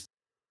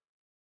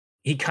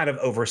kind of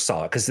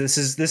oversaw it, because this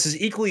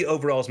is equally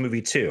Overall's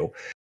movie too.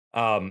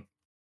 But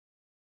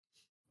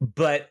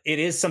it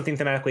is something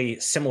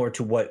thematically similar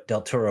to what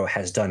Del Toro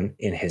has done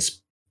in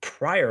his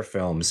prior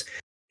films,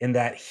 in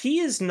that he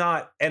is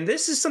not, and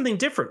this is something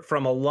different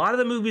from a lot of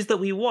the movies that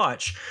we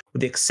watch,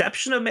 with the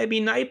exception of maybe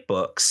Night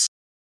Books,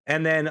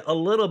 and then a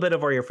little bit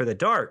of Are You for the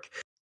Dark.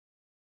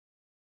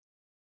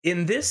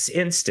 In this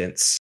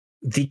instance,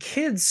 the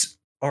kids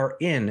are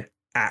in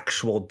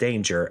actual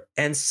danger,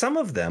 and some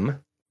of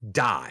them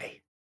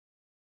die.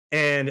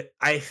 And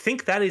I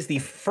think that is the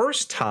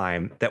first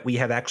time that we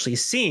have actually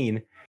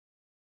seen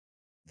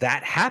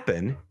that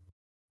happen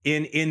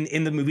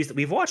in the movies that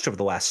we've watched over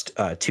the last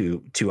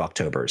two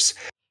Octobers.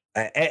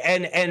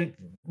 And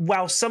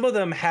while some of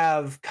them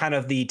have kind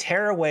of the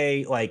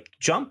tearaway like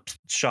jump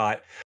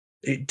shot,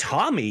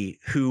 Tommy,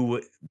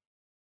 who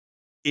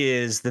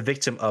is the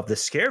victim of the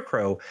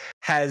Scarecrow,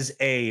 has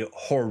a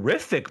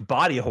horrific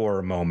body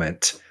horror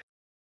moment.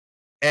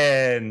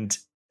 And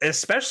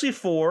especially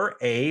for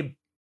I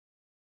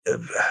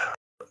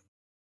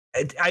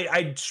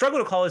struggle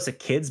to call this a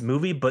kid's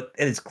movie, but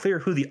it is clear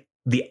who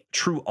the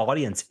true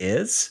audience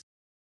is.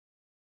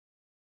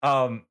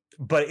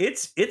 But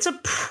it's a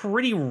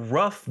pretty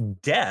rough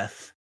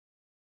death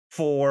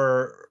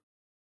for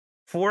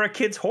a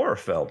kid's horror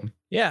film.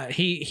 Yeah,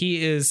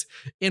 he is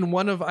in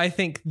one of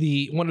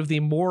the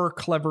more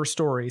clever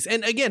stories.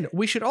 And again,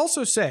 we should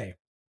also say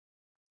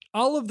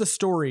all of the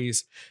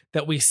stories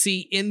that we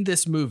see in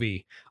this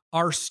movie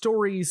are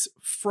stories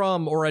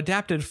from or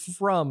adapted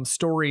from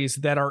stories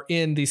that are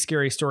in the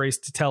Scary Stories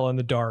to Tell in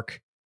the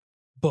Dark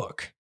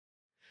book.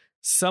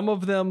 Some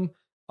of them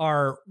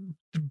are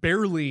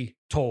barely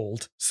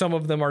told. Some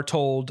of them are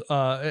told.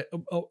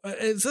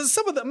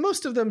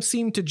 Most of them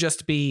seem to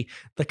just be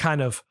the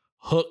kind of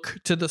hook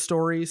to the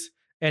stories.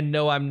 And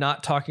no, I'm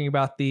not talking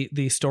about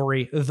the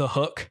story, The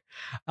Hook.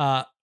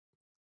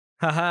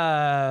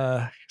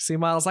 See,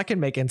 Miles, I can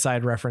make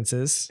inside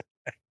references.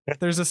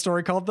 There's a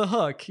story called The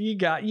Hook. You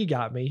got me.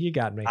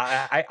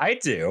 I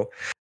do.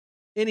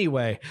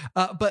 Anyway,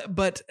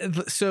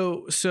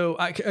 so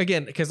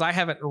again, because I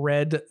haven't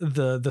read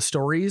the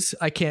stories,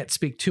 I can't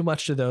speak too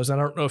much to those. I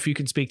don't know if you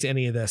can speak to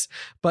any of this,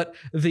 but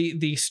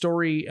the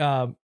story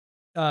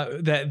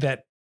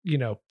that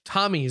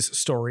Tommy's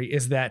story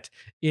is that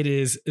it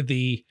is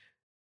the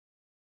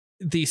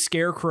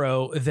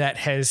Scarecrow that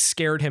has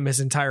scared him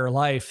his entire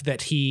life,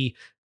 that he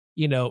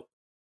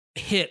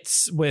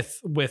hits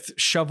with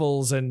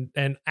shovels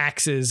and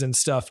axes and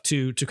stuff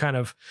to kind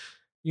of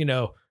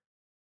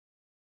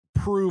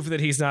prove that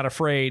he's not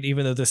afraid,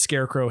 even though the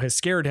Scarecrow has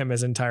scared him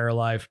his entire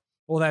life.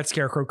 Well, that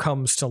Scarecrow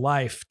comes to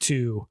life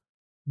to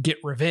get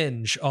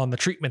revenge on the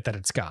treatment that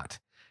it's got.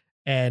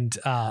 And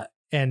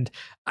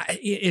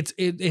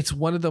it's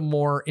one of the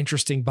more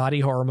interesting body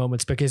horror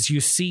moments, because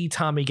you see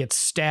Tommy get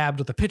stabbed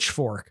with a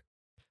pitchfork,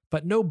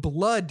 but no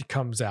blood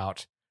comes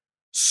out.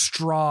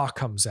 Straw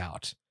comes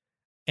out,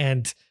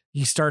 and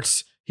he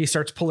starts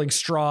pulling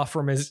straw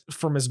from his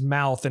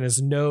mouth and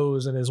his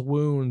nose and his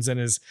wounds and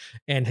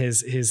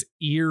his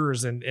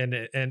ears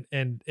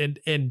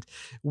and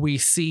we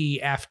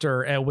see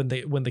after when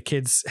the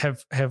kids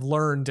have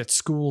learned at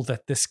school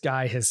that this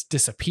guy has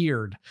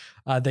disappeared,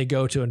 they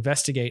go to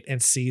investigate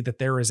and see that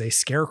there is a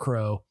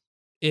Scarecrow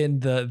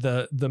in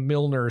the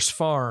Milner's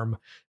farm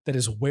that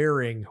is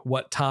wearing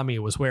what Tommy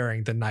was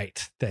wearing the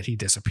night that he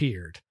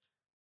disappeared.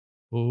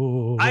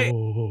 Ooh.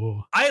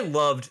 I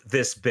loved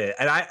this bit,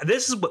 and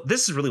this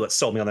is really what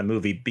sold me on the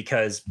movie,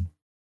 because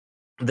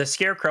the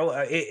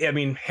Scarecrow,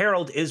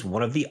 Harold is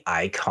one of the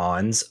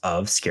icons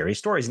of scary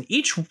stories, and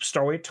each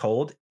story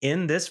told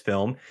in this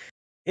film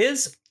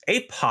is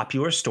a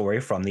popular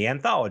story from the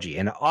anthology.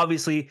 And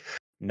obviously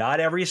not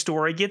every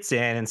story gets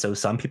in, and so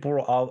some people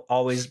were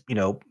always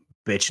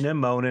bitching and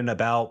moaning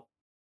about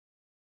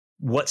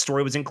what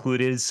story was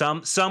included.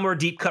 Some are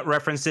deep cut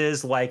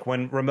references, like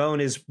when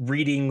Ramon is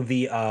reading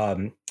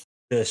the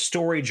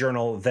story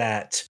journal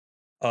that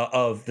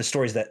of the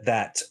stories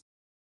that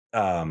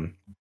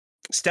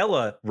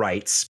Stella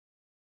writes.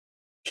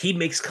 He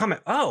makes comment,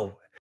 "Oh,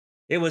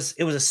 it was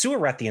a sewer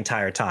rat the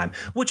entire time,"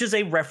 which is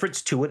a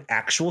reference to an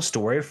actual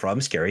story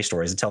from Scary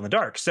Stories to Tell in the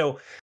Dark.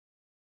 So,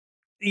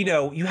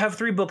 you have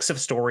 3 books of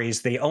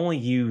stories. They only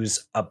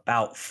use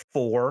about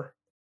 4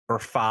 or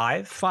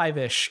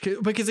 5-ish,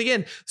 because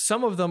again,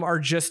 some of them are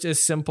just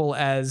as simple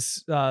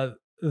as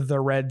the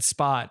red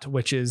spot,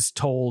 which is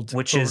told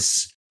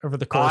over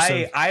the course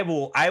of... I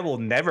will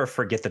never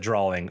forget the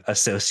drawing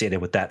associated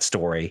with that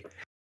story,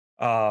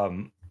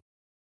 because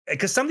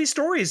some of these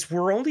stories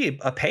were only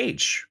a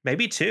page,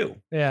 maybe 2.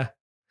 Yeah.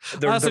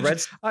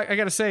 I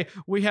gotta say,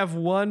 we have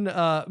one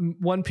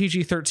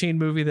PG-13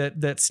 movie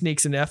that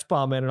sneaks an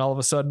F-bomb in, and all of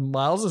a sudden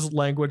Miles's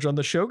language on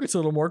the show gets a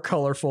little more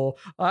colorful.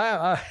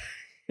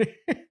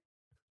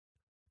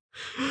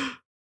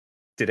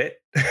 Did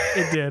it?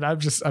 It did.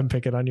 I'm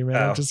picking on you, man.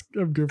 Oh.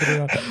 I'm goofing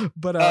around.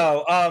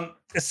 But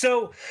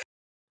so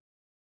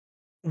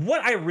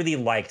what I really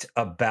liked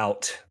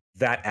about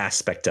that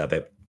aspect of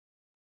it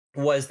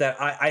was that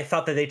I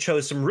thought that they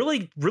chose some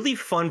really, really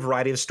fun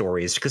variety of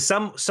stories, because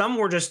some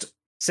were just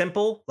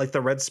simple, like the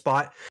Red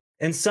Spot,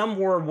 and some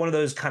were one of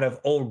those kind of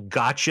old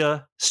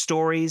gotcha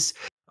stories.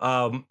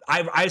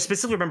 I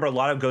specifically remember a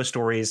lot of ghost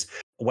stories,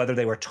 whether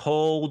they were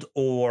told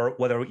or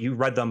whether you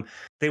read them,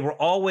 they were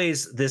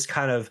always this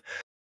kind of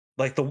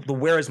like the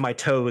Where Is My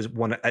Toe is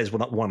one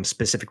I'm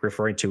specifically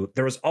referring to.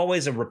 There was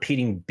always a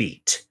repeating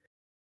beat.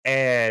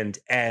 And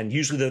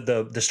usually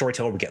the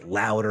storyteller would get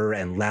louder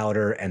and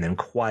louder and then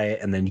quiet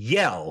and then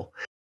yell.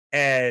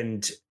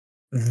 And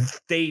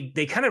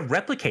they kind of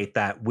replicate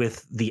that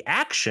with the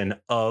action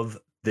of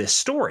this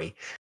story.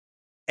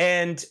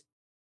 And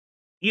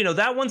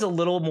that one's a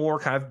little more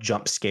kind of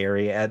jump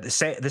scary.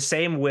 The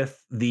same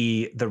with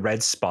the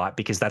Red Spot,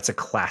 because that's a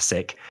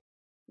classic.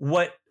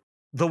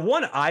 The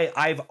one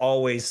I've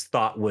always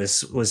thought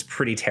was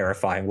pretty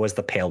terrifying was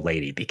the Pale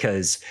Lady,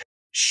 because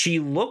she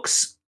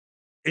looks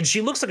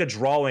like a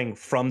drawing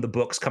from the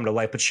books come to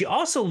life, but she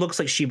also looks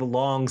like she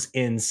belongs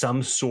in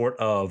some sort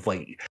of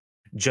like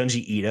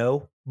Junji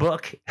Ito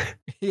book.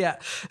 Yeah.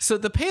 So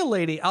the Pale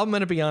Lady, I'm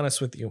going to be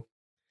honest with you.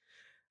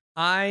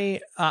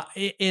 I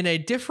in a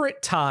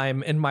different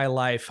time in my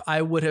life,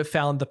 I would have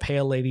found the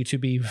Pale Lady to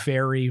be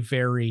very,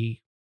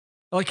 very,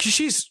 like,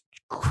 she's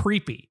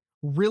creepy,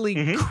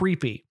 really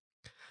creepy.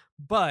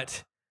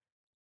 But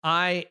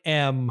I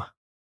am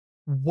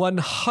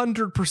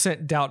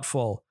 100%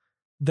 doubtful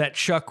that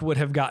Chuck would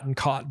have gotten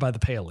caught by the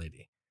Pale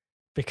Lady,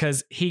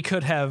 because he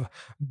could have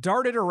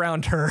darted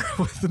around her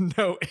with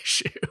no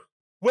issue.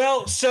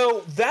 Well,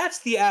 so that's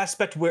the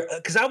aspect where,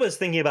 because I was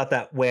thinking about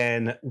that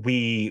when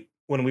we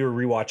were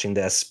rewatching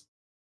this,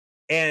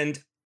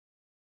 and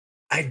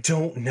I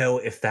don't know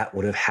if that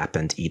would have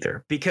happened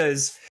either,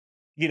 because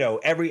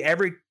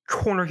every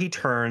corner he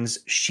turns,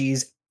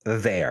 she's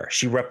there.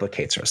 She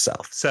replicates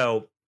herself.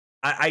 So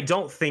I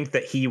don't think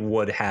that he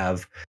would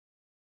have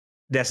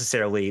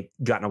necessarily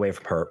gotten away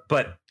from her,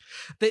 but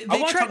they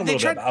try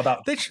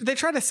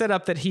to set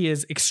up that he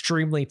is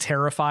extremely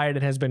terrified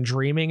and has been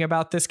dreaming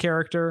about this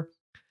character.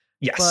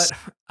 Yes,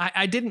 but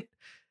I didn't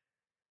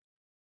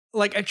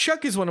like.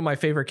 Chuck is one of my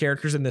favorite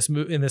characters in this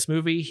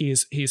movie.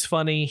 He's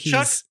funny.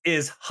 Chuck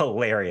is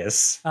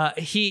hilarious.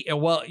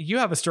 You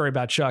have a story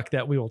about Chuck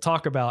that we will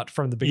talk about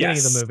from the beginning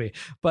of the movie,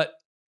 but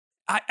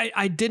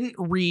I didn't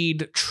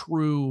read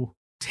true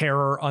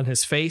terror on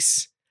his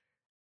face.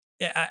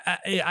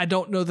 I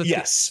don't know that.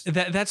 Yes,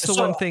 that's the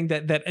one thing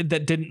that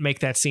didn't make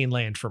that scene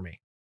land for me.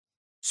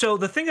 So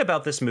the thing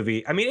about this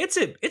movie, I mean, it's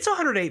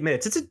 108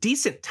 minutes. It's a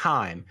decent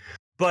time,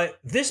 but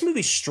this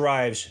movie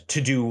strives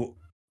to do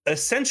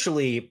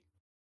essentially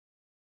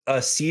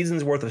a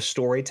season's worth of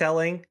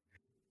storytelling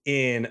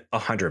in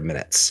 100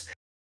 minutes.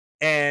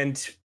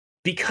 And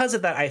because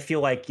of that, I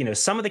feel like,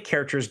 some of the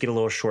characters get a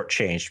little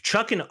shortchanged.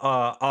 Chuck and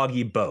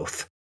Augie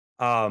both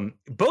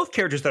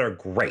characters that are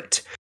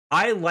great.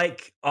 I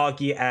like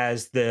Augie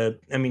as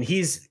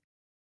he's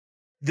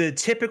the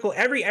typical,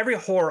 every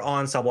horror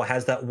ensemble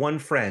has that one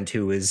friend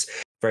who is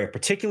very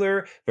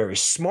particular, very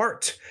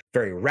smart,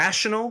 very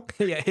rational.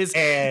 Yeah,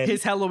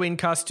 his Halloween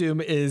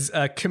costume is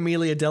a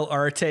Camellia Del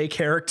Arte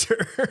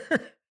character.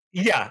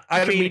 Yeah,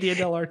 Camellia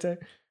Del Arte.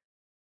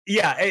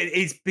 Yeah,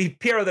 he's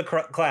Piero the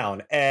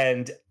Clown,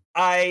 and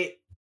I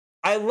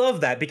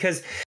love that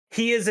because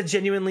he is a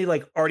genuinely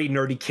like arty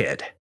nerdy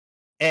kid.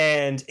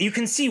 And you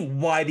can see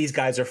why these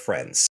guys are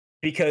friends,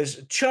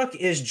 because Chuck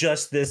is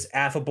just this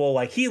affable,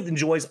 like he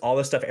enjoys all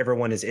the stuff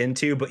everyone is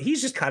into, but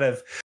he's just kind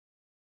of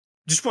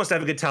just wants to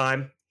have a good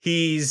time.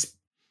 He's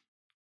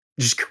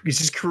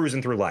just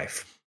cruising through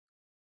life.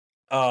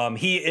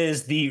 He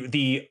is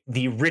the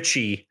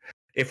Richie,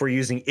 if we're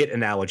using it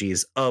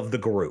analogies, of the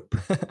group.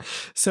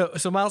 So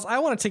Miles, I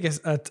want to take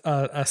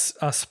a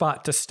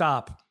spot to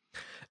stop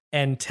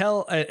and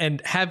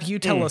have you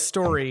tell a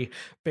story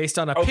based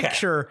on a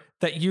picture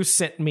that you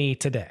sent me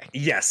today.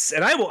 Yes,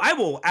 and I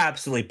will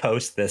absolutely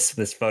post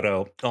this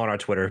photo on our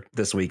Twitter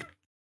this week.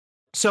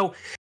 So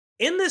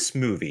in this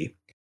movie,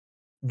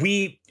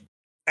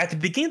 at the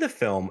beginning of the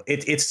film,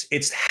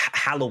 it's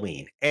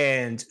Halloween,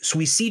 and so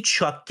we see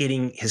Chuck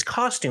getting his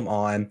costume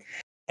on,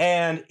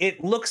 and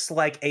it looks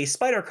like a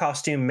spider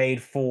costume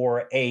made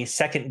for a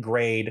second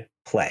grade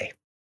play.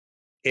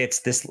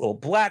 It's this little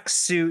black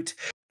suit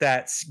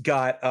that's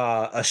got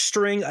a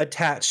string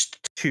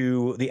attached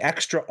to the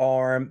extra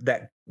arm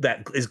that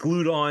is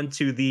glued on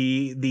to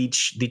the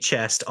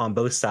chest on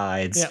both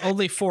sides. Yeah,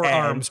 only four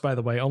arms, by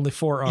the way. Only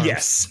 4 arms.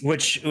 Yes,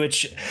 which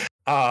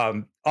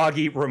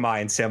Augie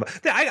reminds him.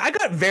 I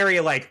got very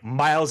like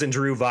Miles and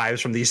Drew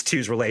vibes from these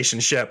two's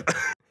relationship.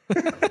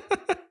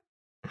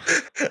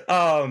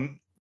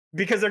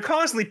 Because they're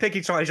constantly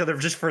picking on each other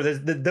just for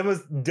the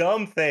most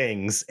dumb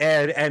things.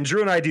 And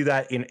Drew and I do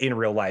that in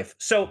real life.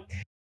 So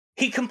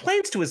he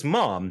complains to his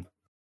mom,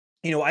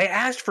 I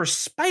asked for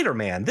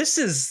Spider-Man. This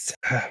is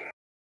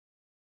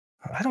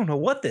I don't know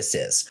what this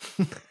is.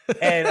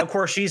 And of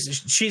course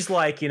she's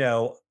like, you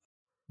know,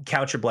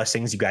 count your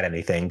blessings, you got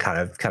anything kind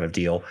of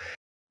deal.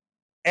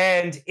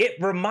 And it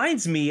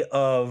reminds me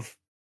of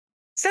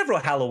several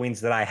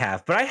Halloweens that I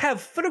have, but I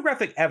have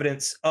photographic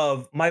evidence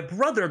of my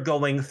brother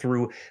going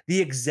through the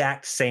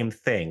exact same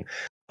thing.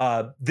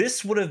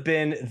 This would have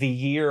been the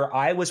year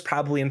I was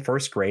probably in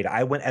first grade.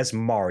 I went as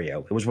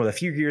Mario. It was one of the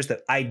few years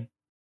that I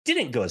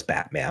didn't go as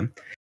Batman.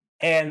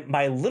 And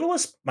my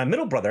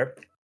middle brother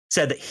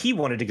said that he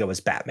wanted to go as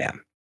Batman.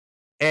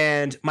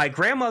 And my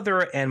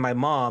grandmother and my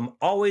mom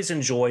always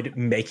enjoyed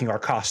making our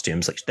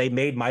costumes. Like they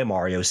made my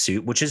Mario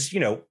suit, which is, you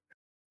know,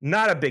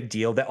 not a big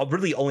deal. That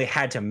really only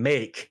had to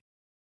make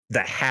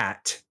the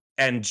hat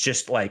and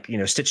just like, you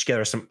know, stitch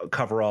together some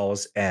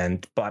coveralls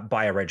and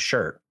buy a red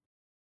shirt.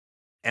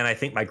 And I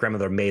think my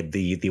grandmother made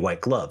the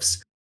white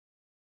gloves.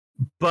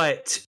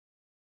 But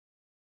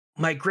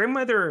my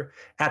grandmother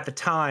at the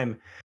time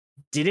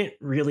didn't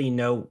really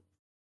know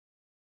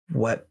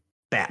what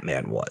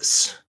Batman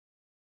was.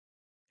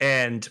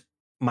 And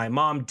my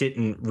mom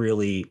didn't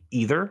really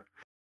either.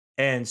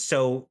 And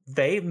so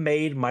they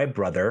made my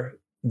brother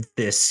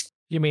this.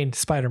 You mean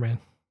Spider-Man?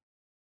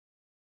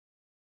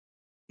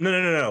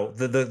 No.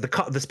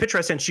 This picture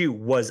I sent you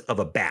was of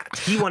a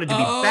bat. He wanted to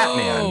be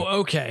Batman. Oh,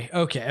 okay.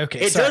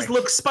 It does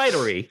look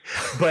spidery,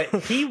 but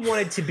he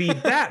wanted to be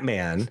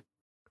Batman.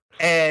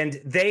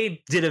 And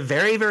they did a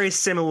very, very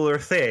similar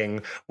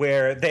thing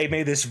where they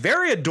made this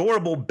very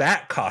adorable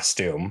bat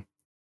costume,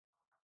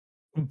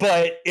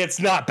 but it's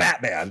not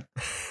Batman.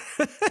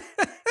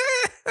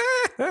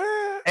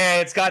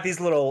 And it's got these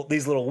little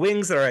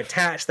wings that are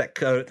attached that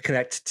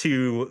connect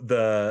to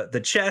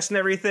the chest and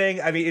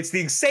everything. I mean, it's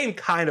the same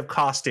kind of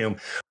costume,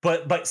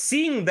 but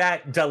seeing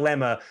that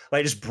dilemma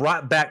like just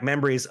brought back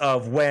memories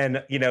of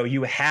when, you know,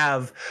 you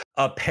have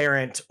a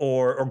parent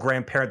or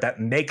grandparent that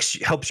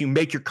helps you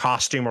make your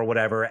costume or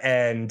whatever,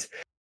 and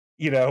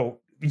you know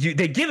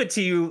they give it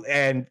to you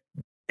and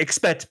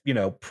expect, you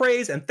know,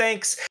 praise and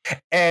thanks,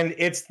 and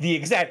it's the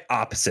exact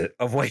opposite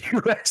of what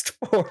you asked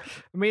for.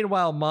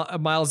 Meanwhile,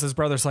 Miles'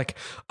 brother's like,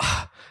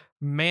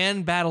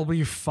 man, bat'll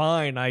be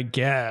fine, I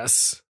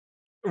guess.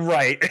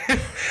 Right.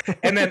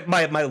 And then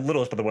my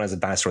littlest brother went as a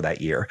dinosaur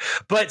that year.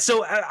 But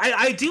so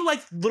I do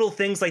like little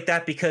things like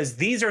that because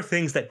these are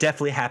things that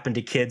definitely happen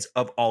to kids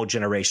of all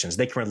generations.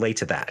 They can relate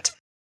to that.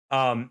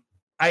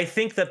 I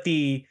think that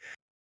the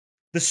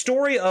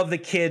story of the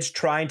kids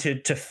trying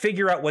to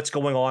figure out what's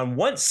going on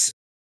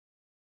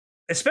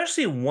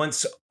especially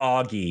once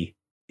Augie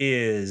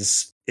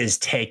is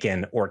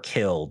taken or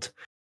killed,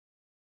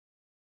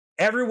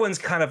 everyone's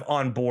kind of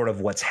on board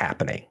of what's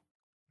happening.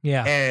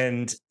 Yeah.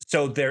 And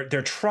so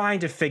they're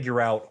trying to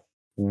figure out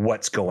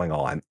what's going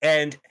on.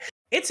 And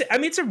it's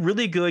a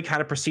really good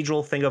kind of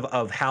procedural thing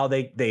of how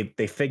they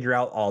figure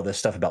out all this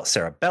stuff about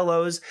Sarah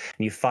Bellows.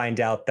 And you find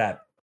out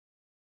that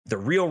the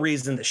real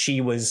reason that she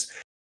was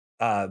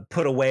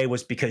put away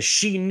was because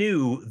she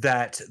knew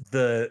that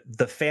the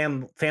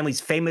family's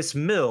famous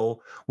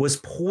mill was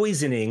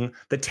poisoning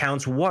the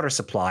town's water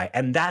supply,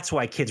 and that's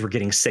why kids were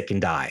getting sick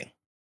and dying.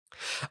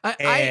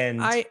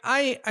 I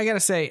gotta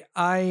say,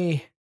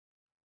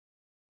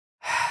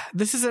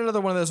 this is another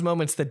one of those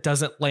moments that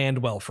doesn't land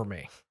well for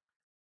me.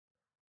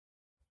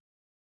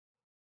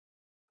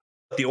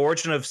 The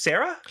origin of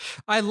Sarah?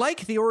 I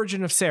like the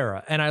origin of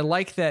Sarah, and I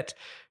like that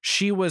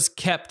she was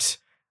kept.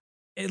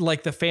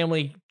 Like the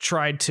family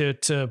tried to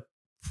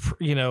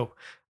you know,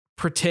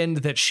 pretend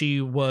that she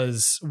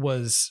was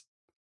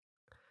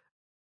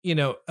you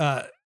know,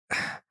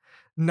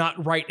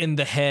 not right in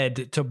the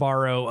head, to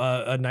borrow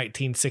a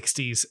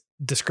 1960s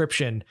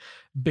description,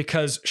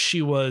 because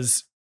she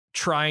was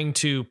trying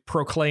to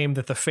proclaim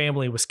that the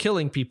family was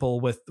killing people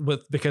with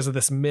because of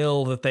this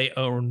mill that they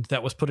owned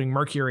that was putting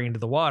mercury into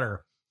the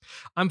water.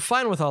 I'm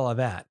fine with all of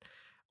that.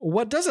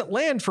 What doesn't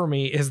land for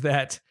me is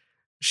that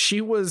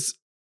she was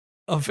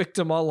a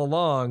victim all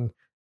along,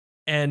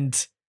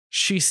 and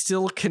she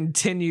still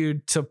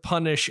continued to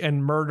punish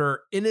and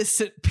murder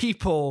innocent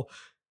people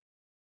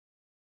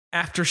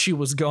after she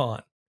was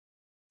gone.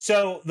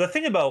 So the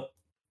thing about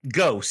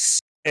ghosts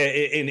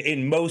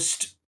in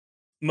most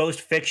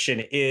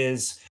fiction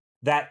is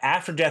that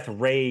after death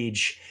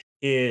rage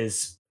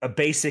is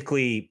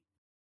basically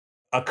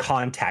a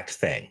contact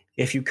thing.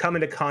 If you come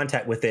into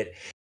contact with it,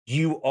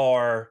 you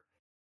are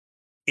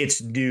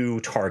its new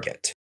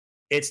target.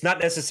 It's not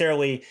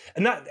necessarily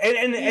not,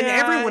 and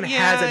everyone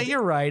has.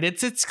 You're right.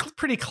 It's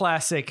pretty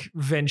classic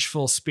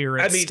vengeful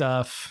spirit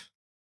stuff.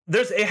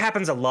 It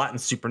happens a lot in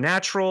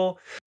Supernatural.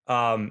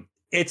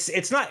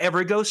 It's not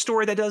every ghost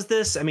story that does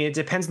this. I mean, it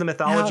depends on the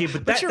mythology,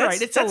 but you're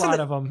right. It's a lot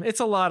of them.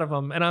 It's a lot of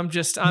them, and I'm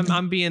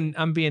being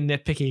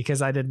nitpicky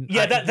because I didn't.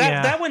 Yeah,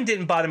 that one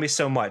didn't bother me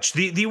so much.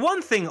 The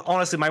one thing,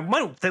 honestly,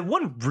 the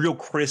one real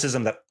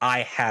criticism that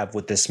I have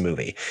with this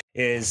movie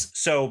is,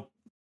 so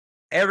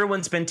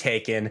everyone's been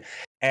taken,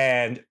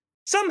 and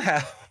somehow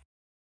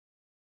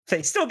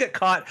they still get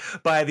caught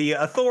by the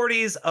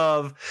authorities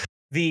of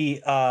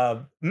the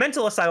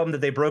mental asylum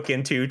that they broke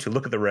into to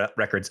look at the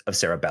records of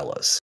Sarah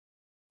Bellows.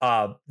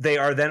 They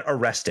are then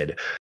arrested.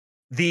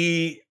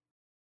 the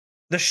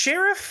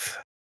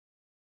sheriff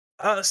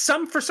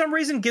for some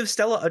reason gives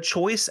Stella a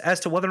choice as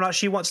to whether or not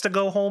she wants to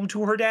go home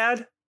to her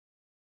dad.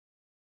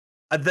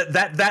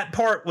 That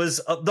part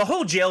was the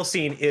whole jail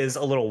scene is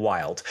a little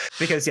wild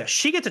because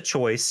she gets a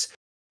choice.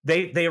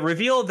 They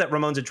revealed that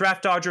Ramon's a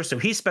draft dodger, so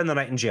he spent the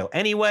night in jail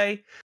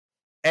anyway.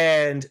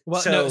 And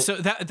so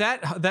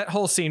that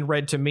whole scene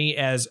read to me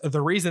as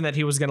the reason that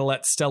he was going to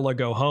let Stella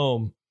go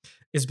home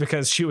is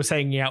because she was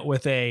hanging out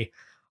with a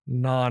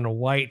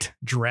non-white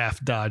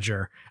draft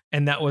dodger,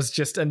 and that was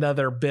just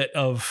another bit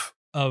of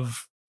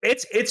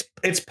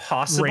it's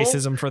possible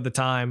racism for the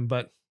time,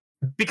 but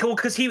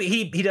because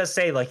he does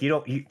say like you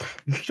don't need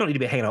to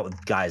be hanging out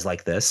with guys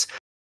like this.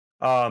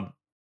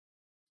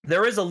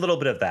 There is a little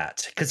bit of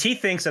that because he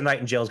thinks a night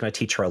in jail is going to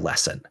teach her a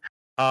lesson.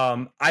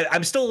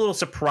 I'm still a little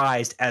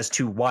surprised as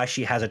to why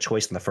she has a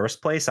choice in the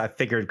first place. I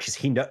figured because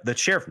the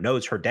sheriff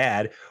knows her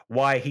dad,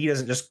 why he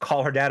doesn't just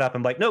call her dad up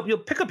and like, nope, you'll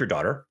pick up your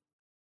daughter.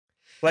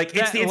 Like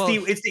it's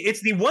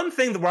the one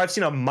thing where I've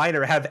seen a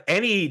minor have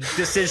any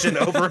decision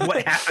over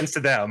what happens to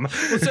them.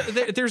 Well, so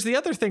there's the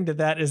other thing to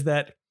that is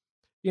that,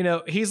 you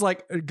know, he's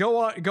like, go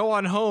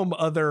on home,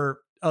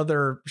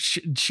 other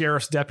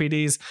sheriff's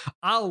deputies.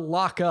 I'll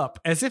lock up,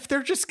 as if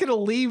they're just going to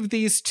leave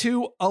these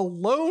two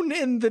alone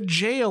in the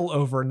jail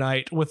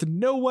overnight with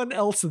no one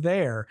else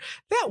there.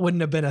 That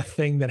wouldn't have been a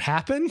thing that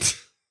happened.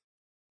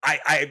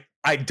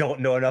 I don't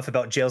know enough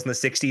about jails in the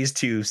 60s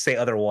to say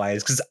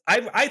otherwise, because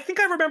I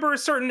think I remember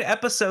certain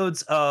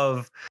episodes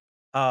of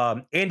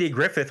Andy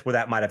Griffith where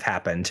that might have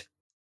happened.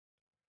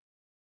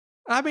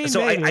 I mean,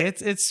 so maybe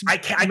I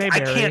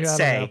can't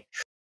say.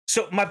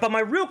 So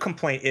my real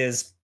complaint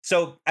is,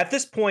 so at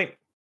this point,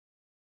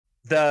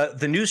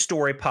 the news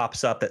story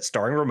pops up that's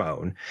starring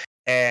Ramon,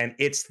 and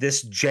it's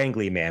this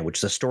Jangly Man, which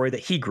is a story that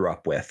he grew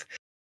up with.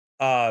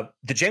 The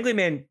Jangly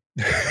Man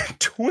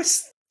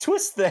twists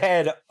the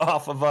head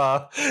off of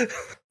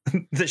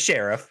the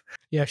sheriff.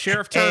 Yeah,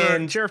 Sheriff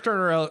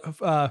Turner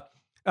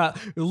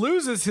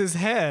loses his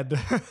head.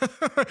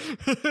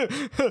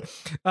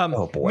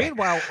 Oh boy.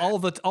 Meanwhile, all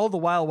the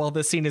while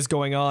this scene is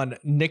going on,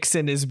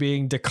 Nixon is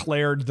being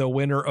declared the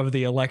winner of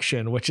the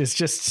election, which is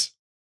just,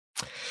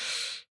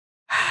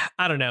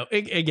 I don't know.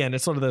 Again,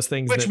 it's one of those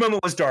things. Which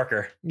moment was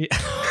darker? Yeah.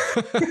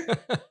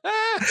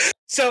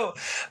 So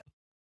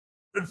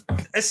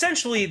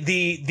essentially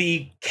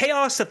the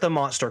chaos that the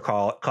monster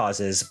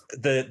causes,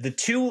 the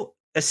two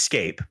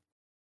escape,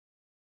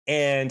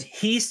 and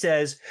he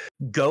says,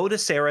 go to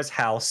Sarah's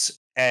house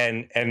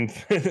and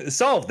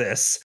solve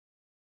this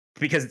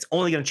because it's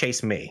only going to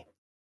chase me.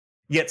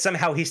 Yet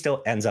somehow he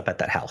still ends up at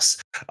that house.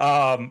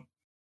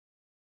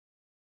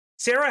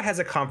 Stella has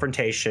a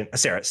confrontation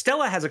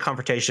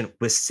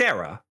with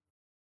Sarah,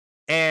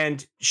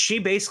 and she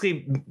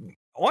basically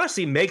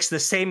honestly makes the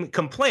same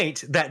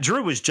complaint that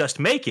Drew was just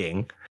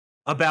making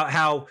about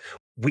how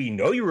we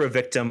know you were a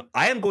victim.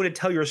 I am going to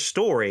tell your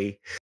story.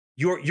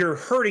 You're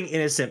hurting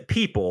innocent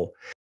people.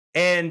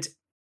 And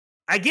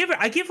I give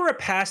her a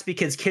pass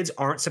because kids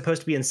aren't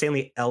supposed to be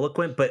insanely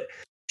eloquent, but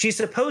she's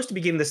supposed to be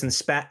giving this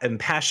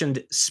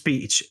impassioned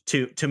speech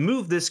to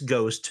move this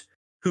ghost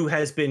who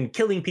has been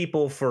killing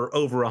people for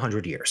over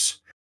 100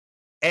 years.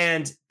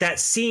 And that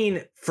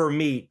scene for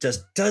me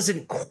just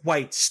doesn't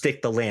quite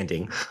stick the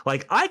landing.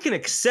 Like, I can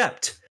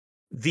accept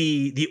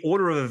the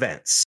order of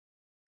events.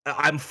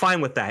 I'm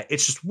fine with that.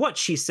 It's just what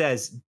she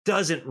says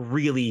doesn't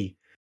really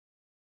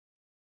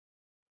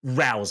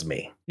rouse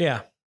me.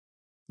 Yeah.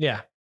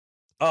 Yeah.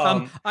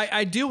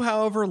 I do,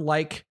 however,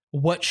 like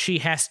what she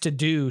has to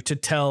do to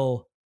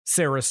tell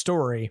Sarah's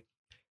story.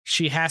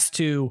 She has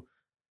to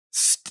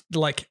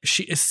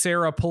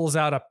Sarah pulls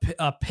out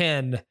a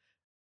pen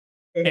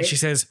and she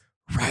says,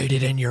 write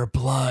it in your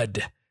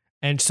blood.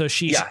 And so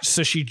she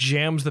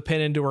jams the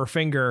pen into her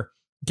finger,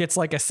 gets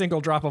like a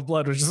single drop of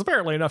blood, which is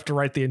apparently enough to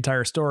write the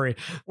entire story.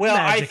 Well,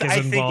 I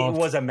think it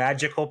was a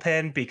magical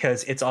pen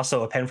because it's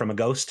also a pen from a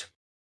ghost.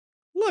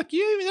 Look,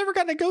 you've never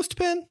gotten a ghost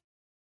pen?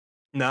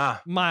 Nah.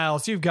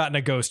 Miles, you've gotten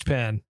a ghost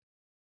pen.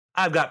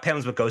 I've got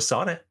pens with ghosts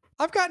on it.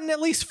 I've gotten at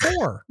least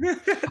 4.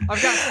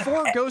 I've got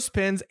 4 ghost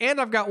pens,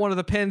 and I've got one of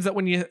the pens that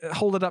when you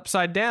hold it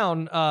upside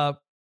down,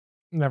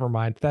 never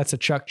mind. That's a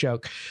Chuck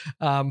joke.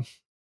 So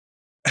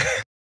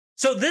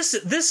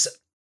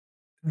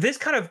this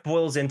kind of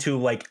boils into,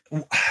 like,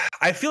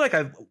 I feel like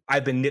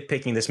I've been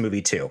nitpicking this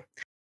movie too.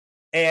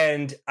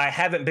 And I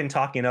haven't been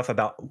talking enough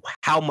about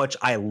how much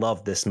I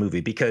love this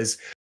movie, because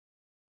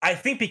I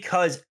think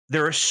because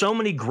there are so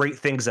many great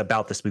things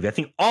about this movie. I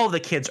think all the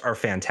kids are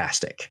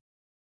fantastic.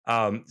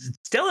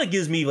 Stella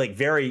gives me like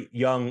very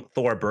young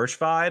Thora Birch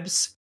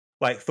vibes,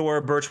 like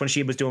Thora Birch when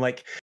she was doing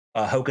like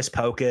Hocus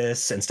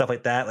Pocus and stuff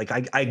like that. Like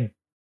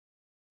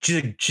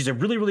she's a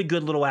really, really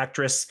good little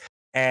actress,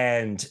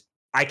 and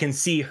I can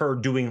see her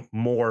doing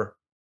more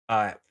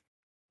after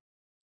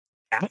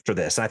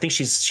this. And I think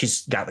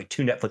she's got like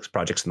 2 Netflix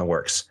projects in the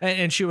works.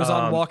 And she was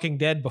on Walking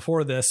Dead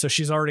before this, so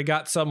she's already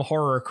got some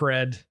horror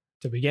cred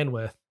to begin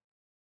with.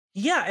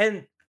 Yeah,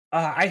 and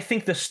I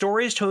think the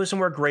stories chosen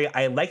were great.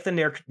 I like the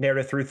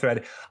narrative through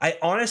thread.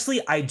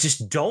 I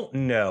just don't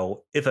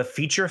know if a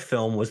feature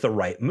film was the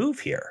right move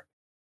here.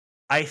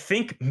 I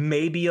think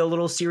maybe a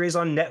little series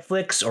on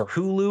Netflix or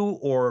Hulu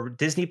or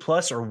Disney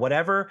Plus or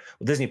whatever.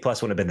 Well, Disney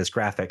Plus wouldn't have been this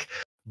graphic,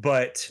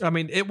 but I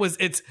mean,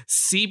 it's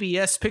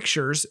CBS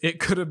Pictures. It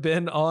could have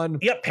been on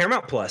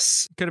Paramount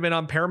Plus. Could have been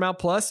on Paramount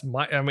Plus.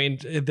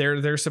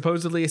 There's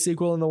supposedly a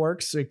sequel in the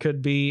works. It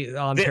could be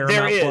on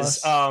Paramount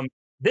Plus.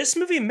 This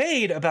movie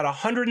made about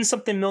 100 and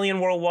something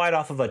million worldwide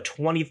off of a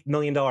 $20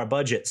 million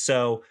budget.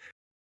 So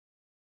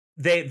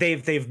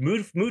they've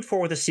moved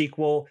forward with a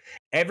sequel.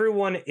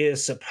 Everyone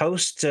is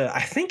supposed to,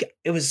 I think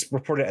it was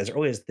reported as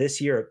early as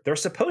this year, they're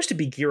supposed to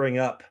be gearing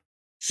up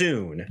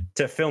soon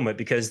to film it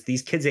because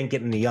these kids ain't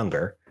getting any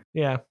younger.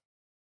 Yeah.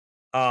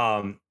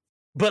 But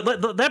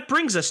that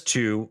brings us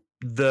to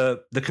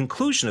the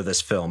conclusion of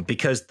this film,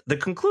 because the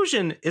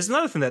conclusion is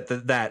another thing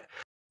that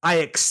I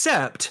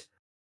accept.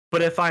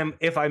 But if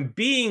I'm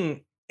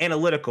being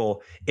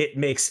analytical, it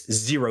makes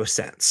zero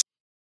sense,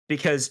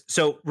 because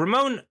so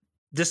Ramon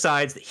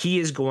decides that he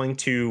is going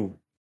to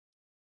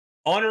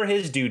honor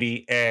his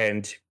duty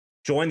and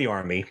join the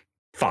army.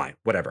 Fine,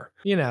 whatever.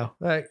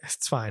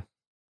 It's fine.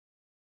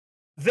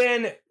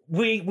 Then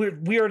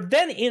we are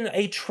then in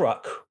a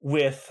truck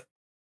with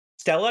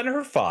Stella and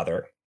her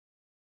father,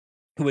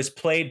 who is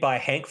played by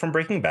Hank from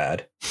Breaking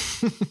Bad,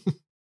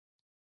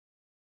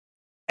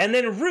 and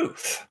then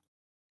Ruth,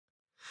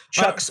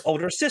 Chuck's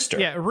older sister.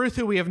 Yeah, Ruth,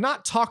 who we have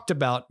not talked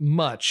about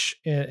much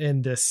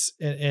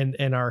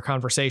in our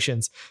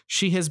conversations.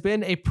 She has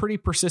been a pretty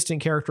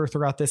persistent character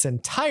throughout this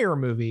entire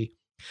movie.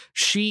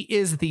 She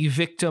is the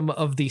victim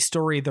of the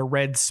story The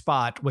Red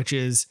Spot, which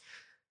is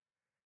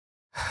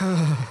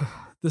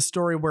the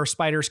story where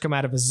spiders come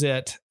out of a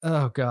zit.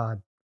 Oh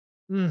God.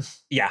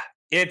 Yeah,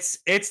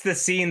 it's the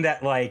scene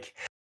that, like,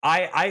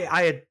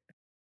 I had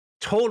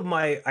told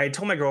my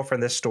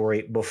girlfriend this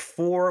story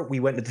before we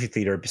went into the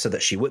theater so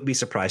that she wouldn't be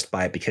surprised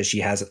by it, because she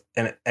has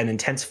an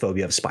intense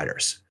phobia of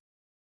spiders.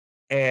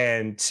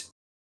 And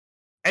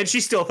she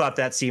still thought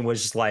that scene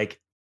was just like,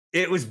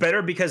 it was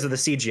better because of the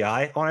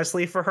CGI,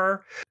 honestly, for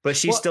her, but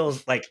still,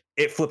 like,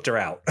 it flipped her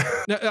out.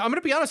 Now, I'm going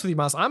to be honest with you,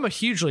 Miles. I'm a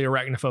hugely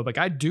arachnophobic.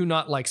 I do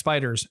not like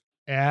spiders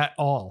at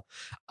all.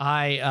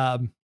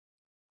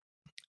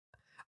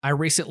 I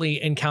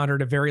recently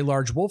encountered a very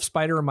large wolf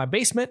spider in my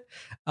basement,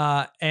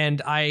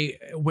 and I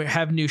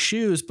have new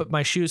shoes, but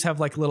my shoes have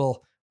like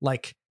little,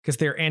 like, because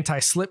they're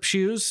anti-slip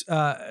shoes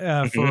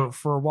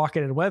for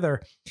walking in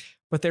weather,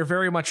 but they're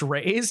very much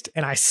raised,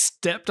 and I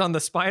stepped on the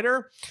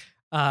spider,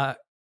 and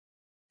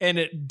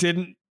it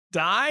didn't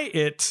die.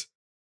 It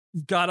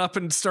got up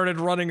and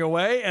started running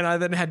away, and I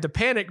then had to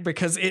panic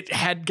because it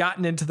had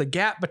gotten into the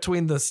gap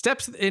between the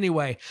steps.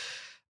 Anyway,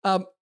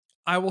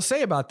 I will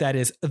say about that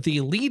is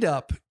the lead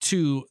up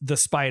to the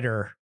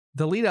spider,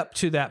 the lead up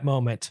to that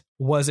moment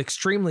was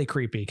extremely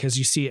creepy, because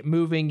you see it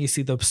moving, you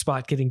see the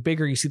spot getting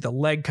bigger, you see the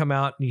leg come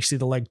out, and you see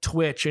the leg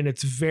twitch, and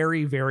it's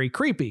very, very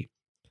creepy.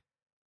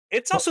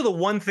 It's also the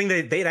one thing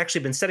that they'd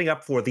actually been setting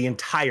up for the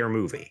entire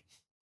movie.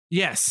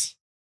 Yes.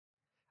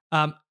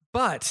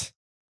 But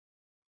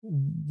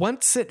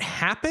once it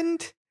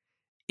happened,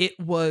 it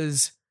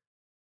was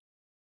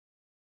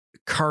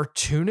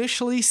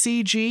cartoonishly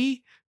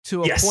CG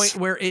to a point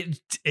where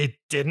it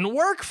didn't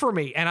work for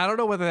me. And I don't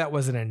know whether that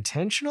was an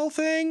intentional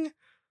thing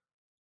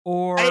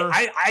or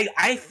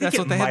I think that's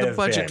what they had the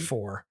budget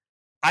for.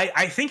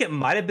 I think it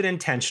might have been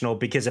intentional,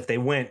 because if they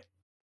went,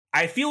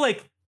 I feel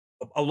like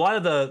a lot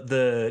of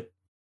the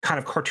kind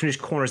of cartoonish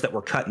corners that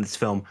were cut in this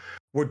film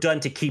were done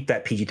to keep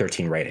that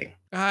PG-13 rating.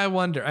 I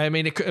wonder. I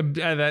mean, it could,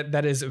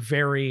 that is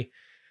very,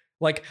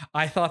 like,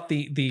 I thought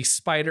the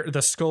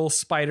skull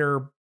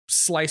spider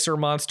slicer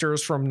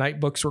monsters from Night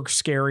Books were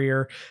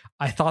scarier.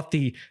 I thought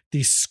the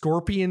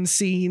scorpion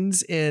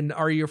scenes in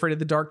Are You Afraid of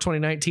the Dark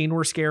 2019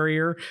 were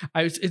scarier.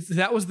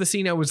 That was the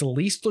scene I was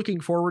least looking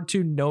forward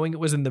to, knowing it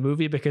was in the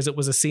movie, because it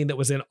was a scene that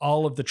was in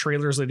all of the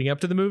trailers leading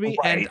up to the movie.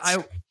 Right.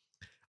 And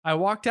I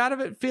walked out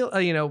of it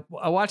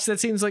I watched that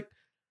scene, it's like,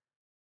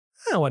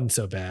 that wasn't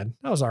so bad.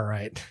 That was all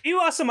right. You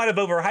also might have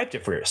overhyped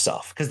it for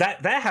yourself, because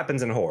that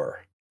happens in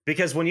horror.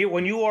 Because when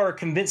you are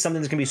convinced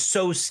something's going to be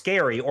so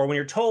scary, or when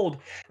you're told,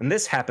 and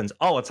this happens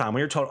all the time, when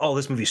you're told, oh,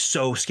 this movie's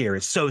so scary,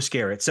 it's so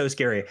scary, it's so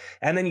scary,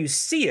 and then you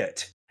see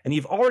it, and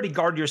you've already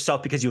guarded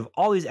yourself because you have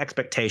all these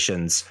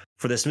expectations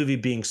for this movie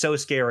being so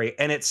scary,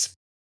 and it's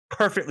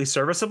perfectly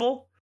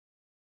serviceable,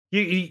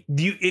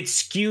 it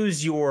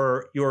skews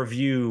your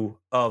view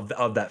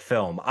of that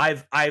film.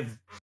 I've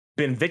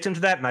been victim to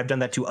that, and I've done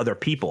that to other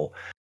people,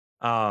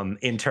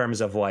 in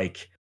terms of,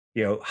 like,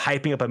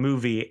 hyping up a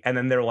movie, and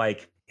then they're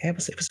like, yeah,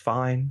 it was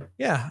fine.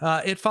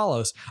 Yeah, It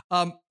Follows.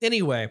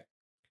 Anyway.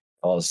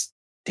 Follows,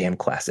 damn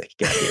classic.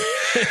 Get here.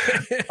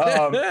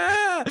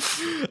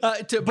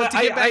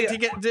 To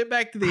get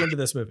back to the end of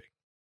this movie.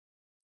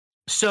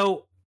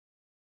 So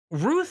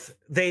Ruth,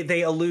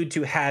 they allude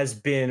to, has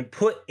been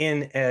put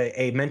in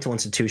a mental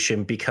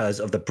institution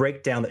because of the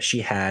breakdown that she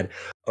had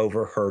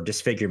over her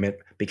disfigurement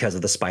because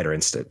of the spider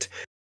incident.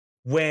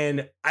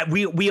 when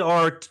we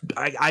are,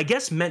 I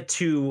guess, meant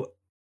to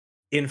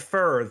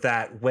infer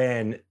that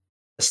when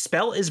a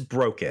spell is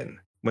broken,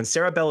 when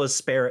Sarah Bella's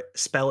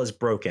spell is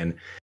broken,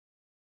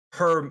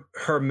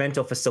 her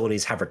mental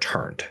facilities have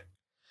returned.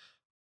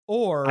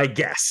 Or I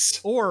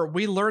guess. Or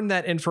we learn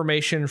that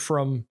information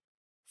from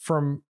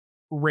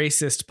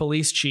racist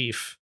police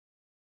chief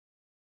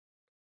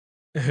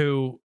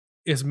who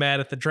is mad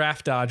at the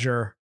draft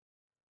dodger.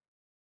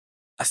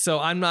 So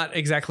I'm not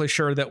exactly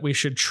sure that we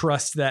should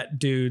trust that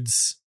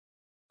dude's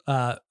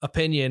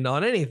opinion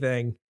on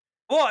anything.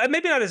 Well,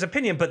 maybe not his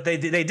opinion, but they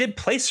did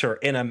place her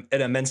in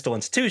a mental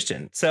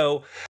institution.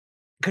 So,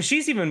 because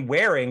she's even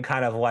wearing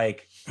kind of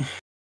like,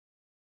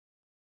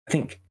 I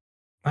think,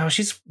 well,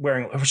 she's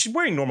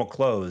wearing normal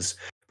clothes,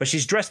 but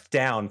she's dressed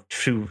down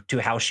to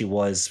how she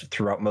was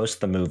throughout most of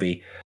the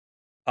movie.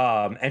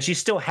 And she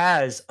still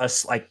has a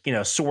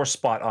sore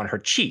spot on her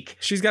cheek.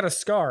 She's got a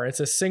scar. It's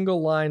a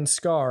single line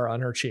scar on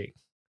her cheek.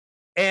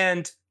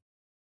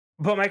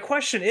 But my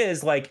question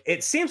is, like,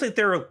 it seems like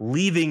they're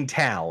leaving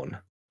town.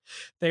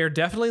 They are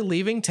definitely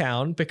leaving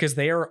town because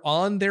they are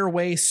on their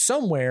way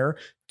somewhere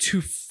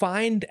to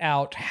find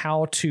out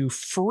how to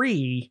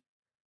free.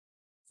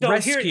 So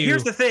rescue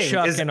here's the thing: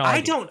 Chuck is and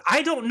I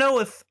Augie. don't know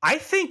if I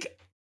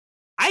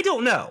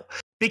don't know,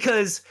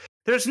 because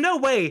there's no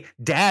way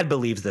Dad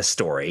believes this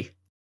story.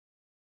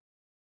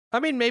 I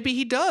mean, maybe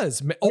he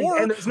does, And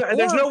or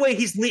there's no way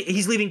he's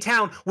leaving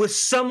town with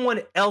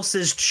someone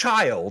else's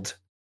child.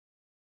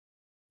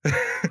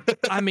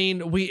 I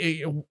mean,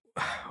 we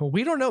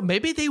don't know.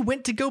 Maybe they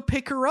went to go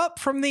pick her up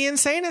from the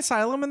insane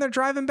asylum and they're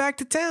driving back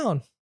to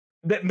town.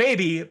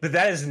 Maybe, but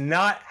that is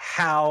not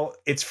how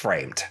it's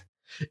framed.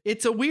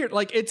 It's a weird,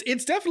 like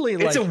it's definitely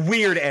like It's a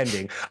weird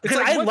ending, because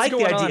like, I what's like the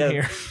going on idea.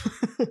 here?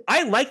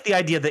 I like the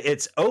idea that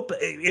it's open.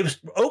 It was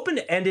open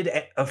ended.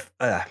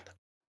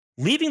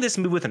 Leaving this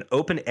movie with an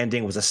open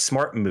ending was a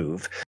smart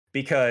move,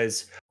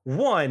 because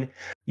one,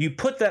 you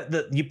put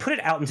it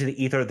out into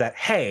the ether that,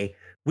 hey,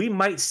 we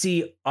might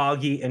see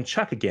Augie and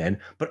Chuck again,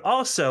 but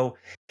also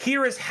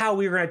here is how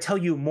we're going to tell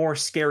you more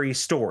scary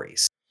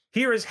stories.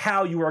 Here is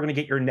how you are going to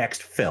get your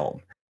next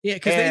film. Yeah,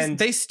 because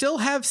they still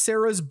have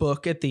Sarah's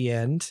book at the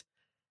end.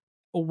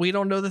 We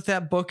don't know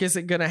that book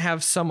isn't going to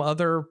have some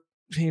other,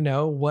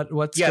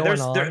 what's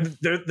going on.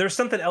 There's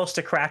something else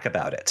to crack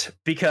about it,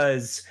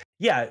 because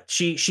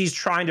she's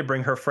trying to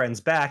bring her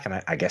friends back,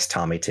 and I guess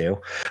Tommy too.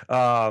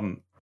 But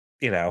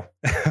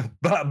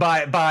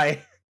by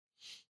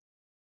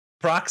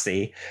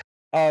proxy.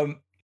 And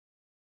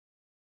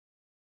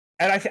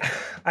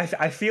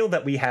I feel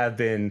that we have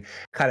been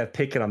kind of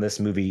picking on this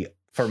movie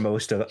for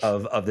most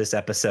of this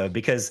episode,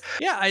 because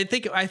I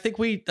think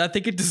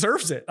it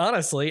deserves it,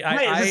 honestly.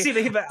 I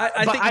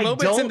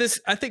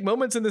think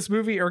moments in this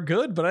movie are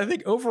good, but I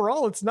think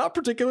overall it's not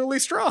particularly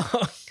strong.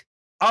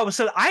 Oh,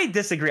 so I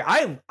disagree.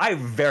 I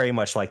very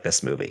much like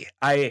this movie.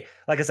 Like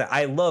I said,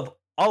 I love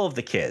all of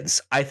the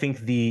kids. I think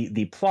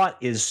the plot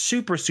is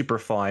super, super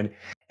fun.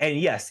 And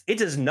yes, it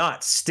does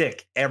not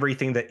stick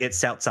everything that it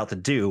sets out to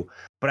do,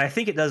 but I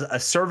think it does a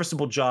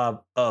serviceable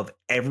job of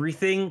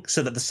everything,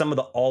 so that the sum of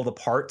all the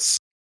parts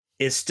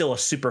is still a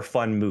super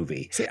fun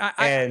movie. See,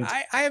 I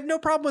have no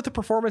problem with the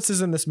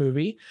performances in this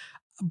movie,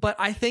 but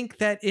I think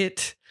that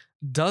it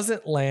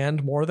doesn't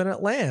land more than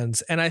it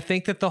lands. And I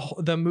think that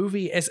the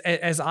movie, as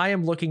I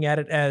am looking at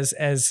it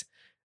as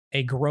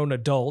a grown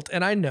adult,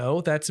 and I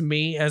know that's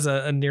me as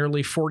a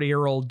nearly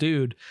 40-year-old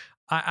dude,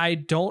 I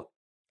don't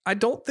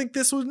think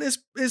this one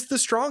is the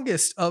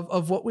strongest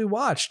of what we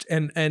watched.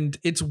 And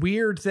it's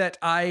weird that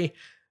I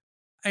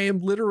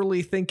am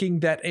literally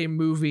thinking that a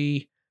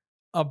movie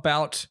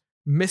about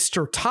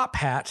Mr. Top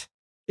Hat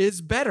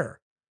is better.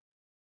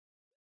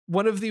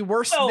 One of the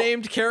worst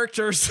named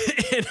characters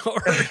in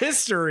horror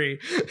history.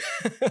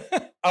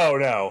 Oh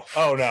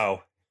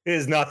no. It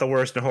is not the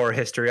worst in horror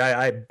history.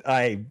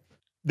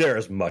 There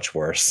is much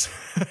worse.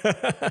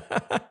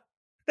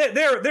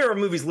 There are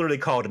movies literally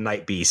called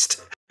Night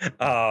Beast.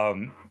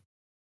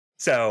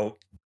 So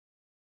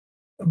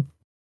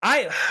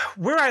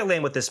where I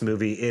land with this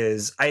movie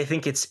is, I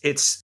think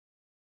it's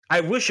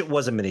I wish it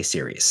was a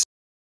miniseries.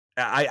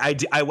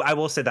 I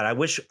will say that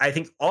I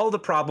think all the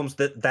problems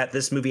that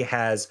this movie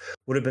has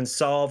would have been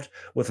solved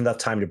with enough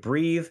time to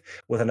breathe,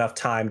 with enough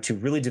time to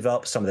really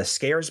develop some of the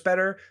scares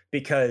better,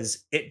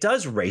 because it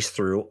does race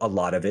through a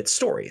lot of its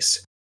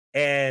stories.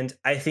 And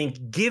I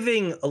think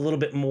giving a little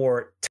bit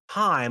more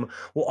time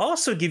will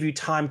also give you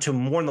time to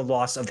mourn the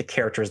loss of the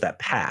characters that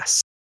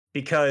pass,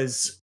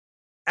 because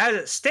as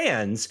it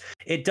stands,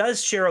 it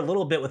does share a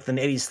little bit with an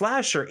 80s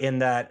slasher in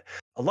that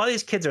a lot of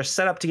these kids are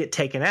set up to get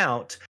taken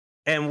out.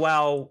 And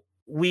while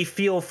we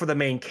feel for the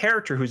main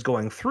character who's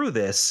going through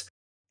this,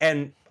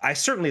 and I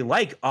certainly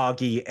like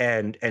Augie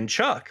and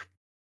Chuck,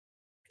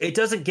 it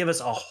doesn't give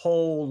us a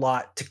whole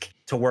lot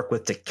to work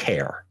with to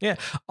care. Yeah,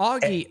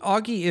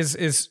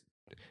 Augie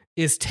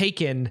is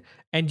taken,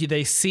 and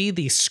they see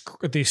the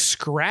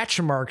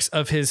scratch marks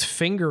of his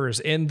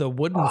fingers in the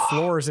wooden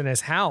floors in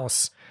his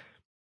house.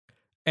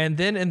 And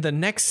then in the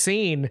next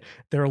scene,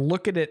 they're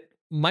looking at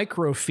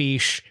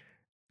microfiche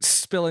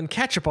spilling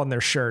ketchup on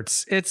their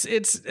shirts.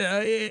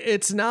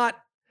 It's not.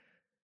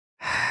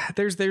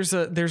 There's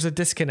a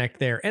disconnect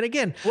there, and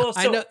again, well,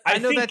 so I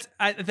know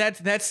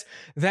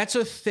that's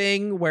a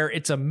thing where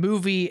it's a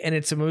movie and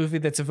it's a movie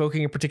that's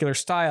evoking a particular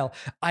style.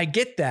 I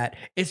get that.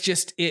 It's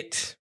just I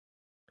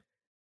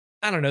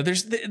don't know.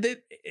 There's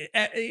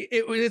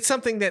it's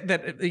something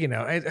that you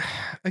know.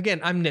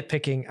 Again, I'm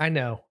nitpicking. I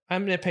know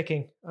I'm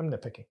nitpicking.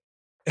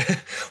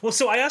 Well,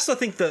 so I also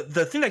think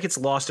the thing that gets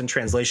lost in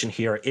translation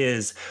here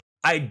is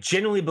I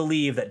genuinely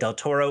believe that Del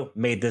Toro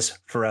made this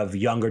for a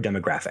younger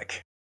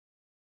demographic.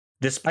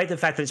 Despite the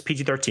fact that it's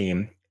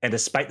PG-13, and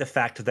despite the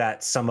fact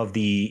that some of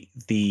the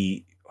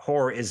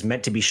horror is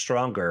meant to be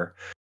stronger,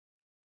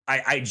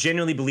 I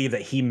genuinely believe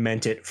that he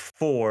meant it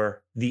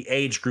for the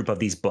age group of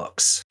these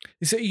books.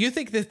 So you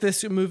think that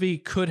this movie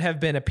could have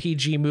been a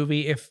PG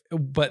movie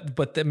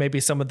but that maybe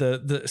some of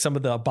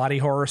the body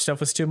horror stuff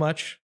was too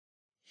much?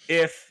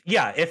 If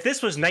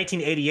this was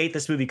 1988,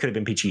 this movie could have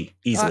been PG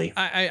easily.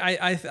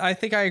 I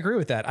think I agree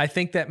with that. I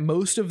think that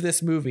most of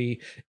this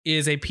movie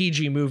is a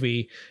PG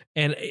movie,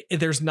 and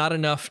there's not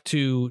enough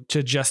to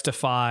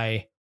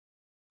justify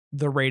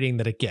the rating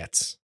that it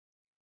gets.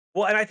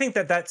 Well, and I think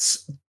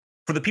that's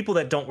for the people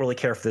that don't really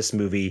care for this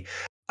movie.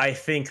 I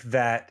think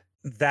that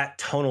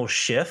tonal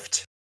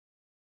shift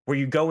where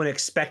you go in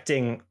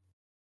expecting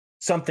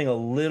something a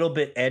little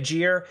bit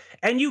edgier,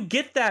 and you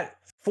get that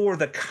for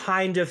the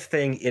kind of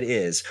thing it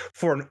is.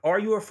 For an Are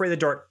You Afraid of the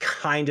Dark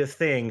kind of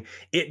thing,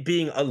 it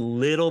being a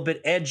little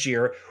bit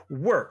edgier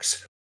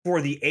works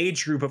for the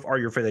age group of Are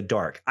You Afraid of the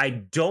Dark. I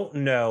don't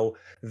know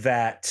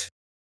that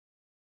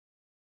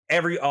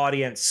every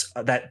audience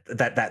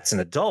that's an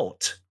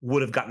adult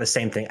would have gotten the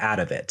same thing out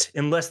of it,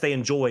 unless they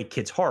enjoy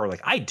kids horror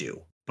like I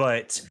do.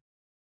 But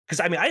because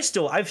I mean,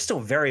 I've still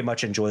very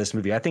much enjoy this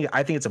movie. I think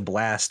it's a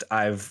blast.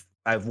 I've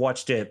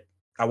watched it.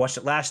 I watched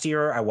it last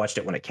year. I watched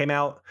it when it came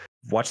out.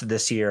 Watched it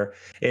this year.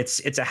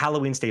 It's a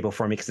Halloween staple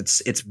for me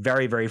because it's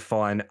very, very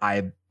fun.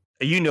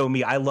 You know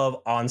me, I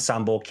love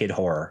ensemble kid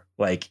horror,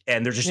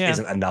 and there just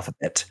isn't enough of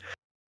it.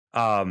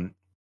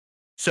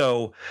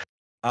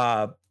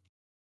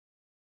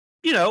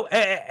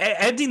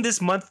 Ending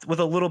this month with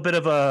a little bit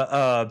of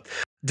a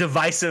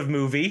divisive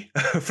movie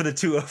for the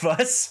two of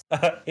us.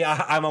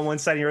 I'm on one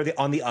side and you're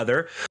on the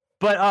other.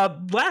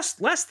 But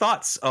last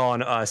thoughts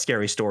on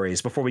Scary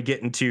Stories before we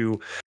get into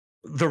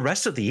the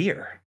rest of the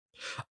year.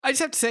 I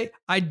just have to say,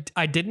 I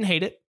didn't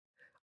hate it.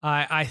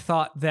 I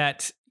thought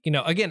that,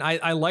 again,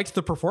 I liked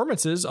the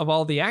performances of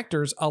all the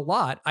actors a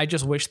lot. I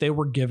just wish they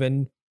were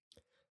given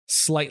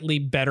slightly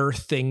better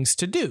things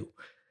to do.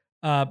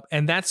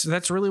 And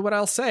that's really what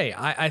I'll say.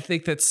 I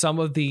think that some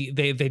of they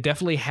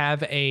definitely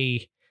have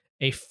a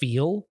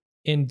feel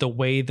in the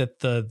way that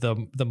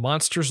the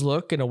monsters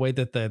look, in a way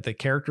that the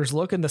characters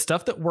look, and the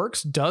stuff that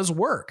works does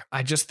work.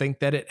 I just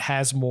think that it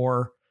has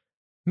more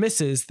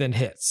misses than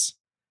hits.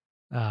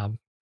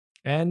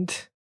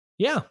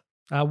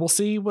 We'll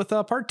see with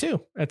part 2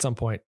 at some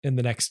point in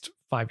the next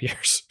 5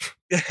 years.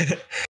 Like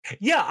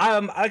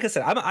I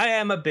said, I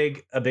am a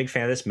big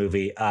fan of this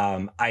movie.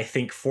 I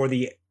think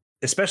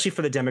especially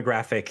for the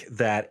demographic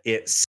that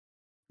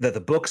the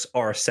books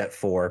are set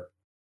for.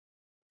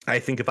 I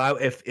think if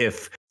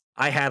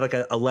I had like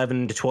an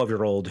 11 to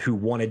 12-year-old who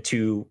wanted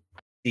to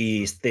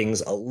see things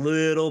a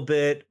little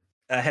bit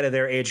ahead of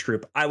their age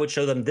group, I would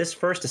show them this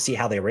first to see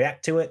how they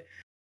react to it.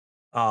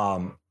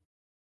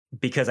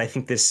 Because I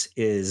think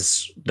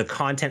the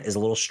content is a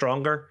little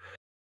stronger,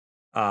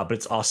 but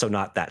it's also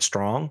not that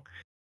strong.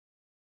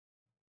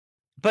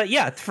 But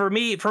yeah, for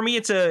me,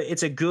 it's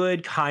a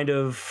good kind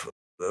of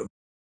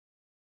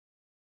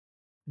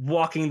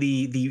walking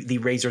the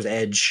razor's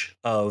edge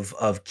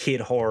of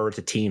kid horror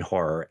to teen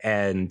horror,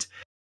 and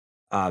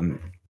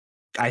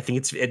I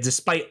think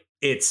despite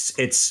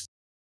its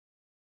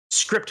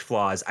script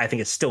flaws, I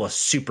think it's still a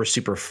super,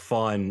 super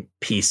fun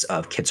piece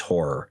of kids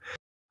horror.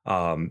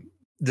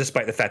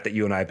 Despite the fact that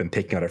you and I have been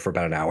picking on it for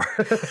about an hour.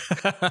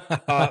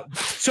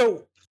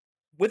 So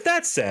with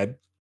that said,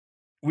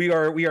 we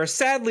are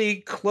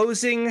sadly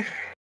closing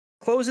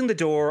the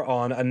door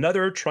on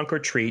another Trunk or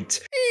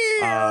Treat.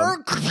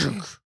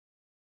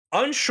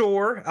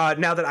 Unsure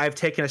now that I've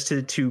taken us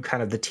to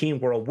kind of the teen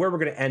world where we're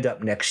going to end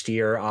up next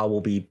year. We'll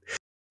be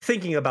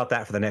thinking about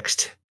that for the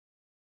next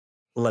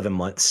 11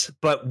 months.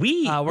 But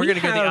we're going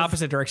to go the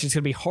opposite direction. It's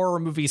going to be horror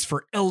movies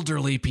for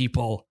elderly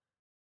people.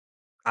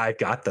 I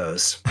got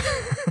those.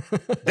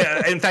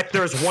 In fact,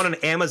 there's one on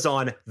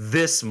Amazon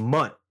this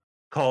month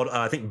called,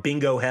 I think,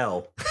 Bingo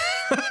Hell.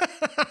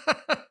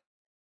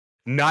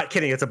 Not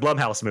kidding. It's a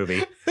Blumhouse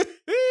movie.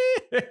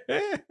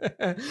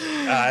 I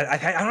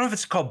don't know if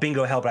it's called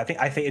Bingo Hell, but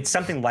I think it's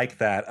something like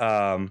that.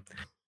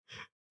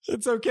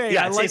 It's okay.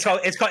 Yeah,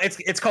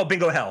 it's called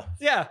Bingo Hell.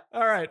 Yeah.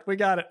 All right, we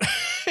got it.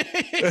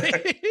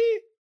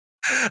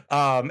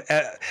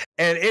 And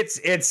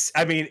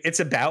it's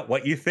about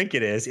what you think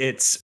it is.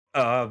 It's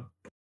a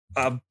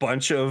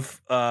bunch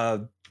of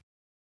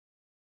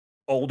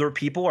older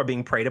people are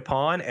being preyed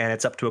upon, and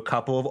it's up to a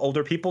couple of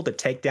older people to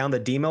take down the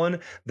demon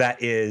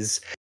that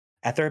is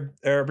at their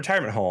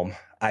retirement home.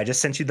 I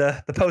just sent you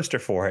the poster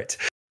for it.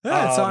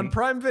 Yeah, it's on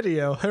Prime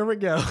Video. Here we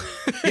go.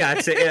 Yeah,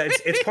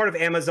 it's part of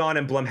Amazon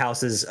and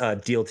Blumhouse's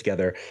deal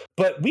together.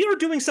 But we are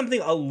doing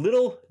something a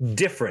little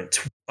different.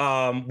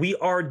 We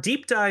are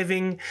deep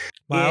diving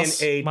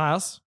Miles.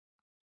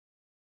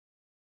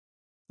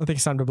 I think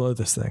it's time to blow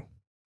this thing.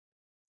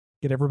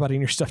 Get everybody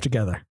in your stuff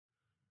together.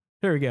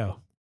 Here we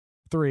go.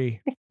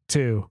 3,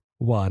 2,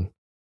 1.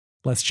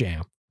 Let's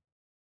jam.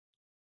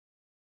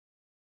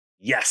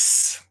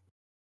 Yes.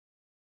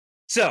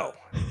 So,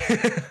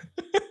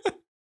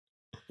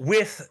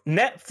 with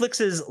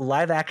Netflix's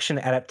live-action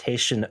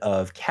adaptation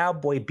of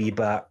Cowboy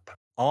Bebop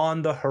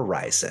on the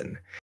horizon,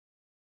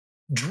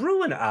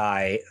 Drew and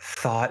I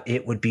thought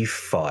it would be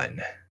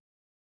fun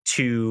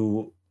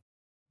to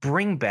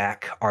bring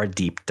back our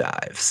deep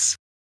dives.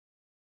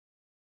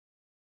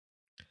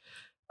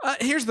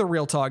 Here's the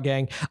real talk,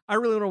 gang. I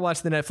really want to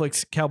watch the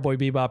Netflix Cowboy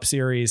Bebop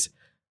series,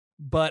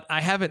 but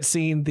I haven't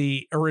seen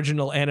the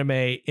original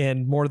anime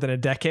in more than a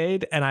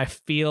decade, and I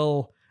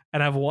feel...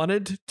 and I've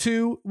wanted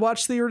to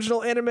watch the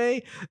original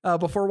anime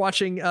before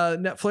watching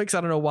Netflix.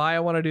 I don't know why I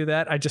want to do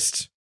that. I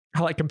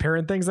like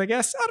comparing things, I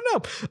guess. I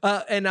don't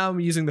know. And I'm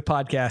using the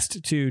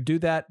podcast to do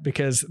that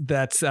because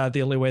that's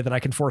the only way that I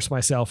can force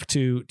myself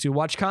to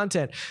watch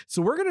content.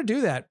 So we're going to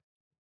do that.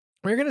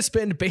 We're going to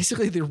spend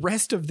basically the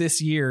rest of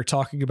this year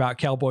talking about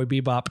Cowboy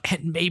Bebop,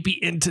 and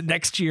maybe into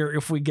next year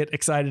if we get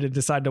excited and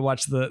decide to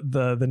watch the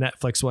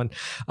Netflix one.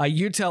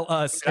 You tell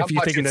us if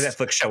you think it's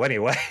the Netflix show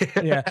anyway.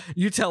 Yeah,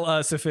 you tell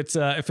us if it's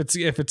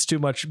too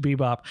much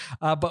Bebop.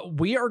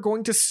 But we are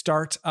going to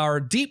start our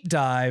deep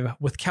dive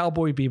with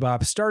Cowboy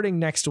Bebop starting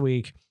next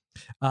week.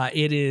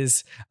 It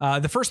is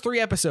the first 3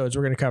 episodes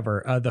we're going to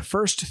cover. The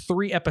first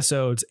 3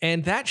 episodes,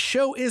 and that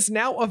show is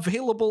now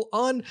available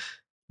on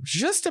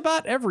just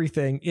about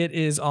everything. It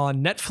is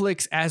on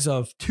Netflix as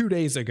of 2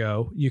 days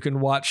ago. You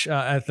can watch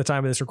at the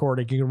time of this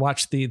recording. You can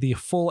watch the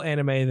full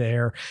anime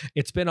there.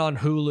 It's been on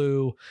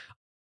Hulu.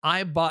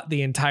 I bought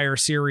the entire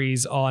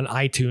series on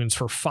iTunes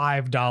for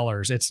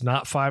 $5. It's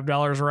not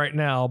 $5 right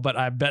now, but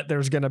I bet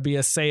there's going to be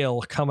a sale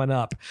coming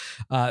up.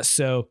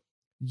 So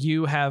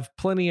you have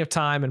plenty of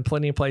time and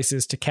plenty of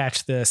places to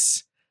catch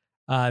this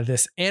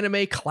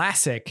anime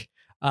classic.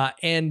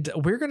 And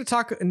we're going to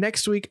talk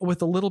next week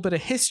with a little bit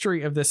of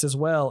history of this as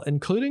well,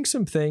 including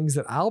some things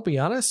that I'll be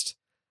honest,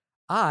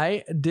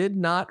 I did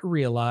not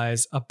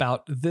realize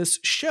about this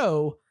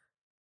show,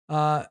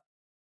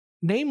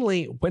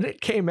 namely when it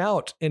came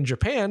out in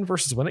Japan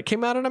versus when it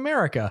came out in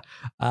America,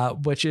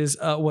 which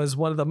was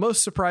one of the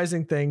most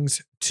surprising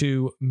things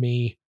to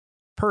me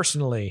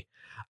personally.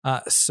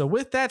 So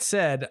with that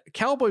said,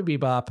 Cowboy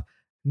Bebop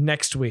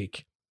next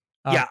week.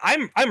 Yeah,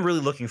 I'm really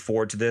looking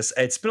forward to this.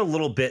 It's been a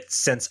little bit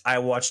since I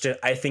watched it.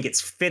 I think it's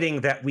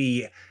fitting that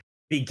we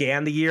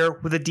began the year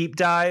with a deep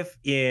dive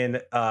in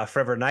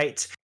Forever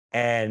Knight,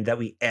 and that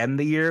we end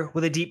the year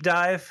with a deep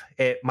dive.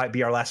 It might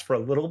be our last for a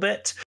little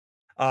bit.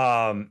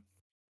 And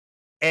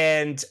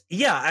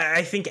yeah,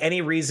 I think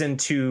any reason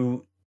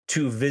to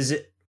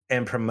visit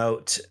and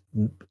promote,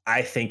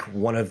 I think,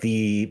 one of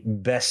the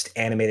best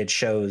animated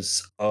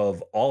shows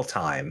of all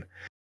time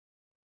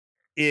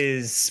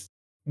is...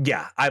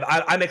 yeah,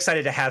 I'm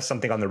excited to have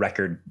something on the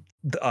record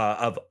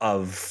of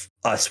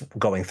us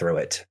going through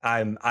it.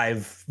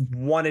 I've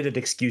wanted an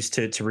excuse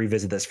to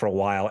revisit this for a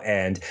while,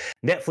 and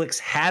Netflix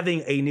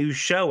having a new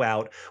show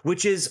out,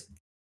 which is,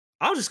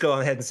 I'll just go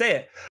ahead and say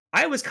it,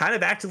 I was kind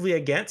of actively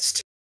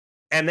against,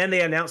 and then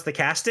they announced the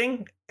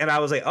casting, and I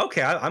was like,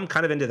 okay, I'm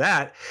kind of into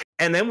that.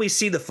 And then we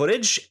see the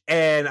footage,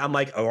 and I'm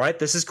like, all right,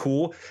 this is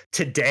cool.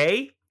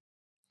 Today,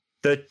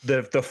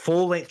 the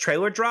full length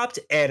trailer dropped,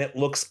 and it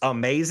looks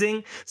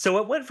amazing. So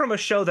it went from a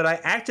show that I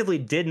actively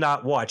did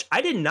not watch.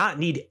 I did not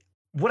need...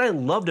 what I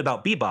loved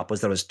about Bebop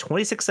was there was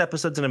 26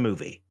 episodes in a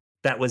movie.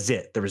 That was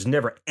it. There was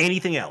never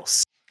anything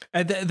else.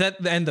 And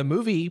the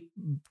movie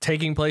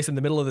taking place in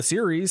the middle of the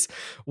series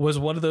was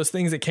one of those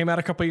things that came out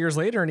a couple of years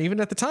later, and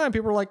even at the time,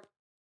 people were like,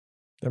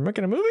 "They're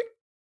making a movie."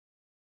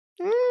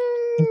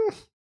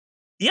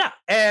 Yeah,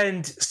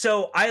 and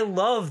so I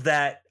love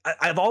that.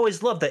 I've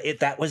always loved that.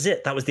 That was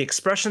it. That was the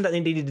expression that they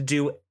needed to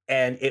do,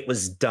 and it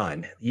was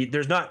done.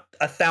 There's not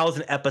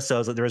 1,000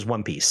 episodes like there is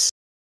One Piece.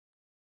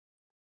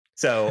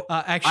 So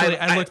actually,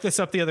 I looked this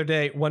up the other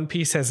day. One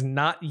Piece has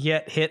not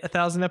yet hit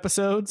 1,000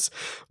 episodes,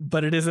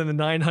 but it is in the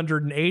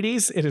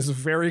 980s. It is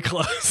very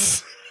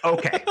close.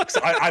 Okay,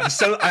 so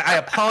I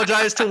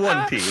apologize to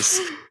One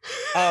Piece,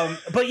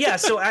 but yeah.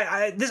 So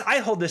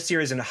I hold this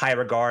series in high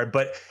regard,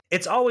 but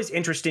it's always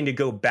interesting to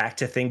go back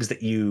to things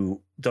that you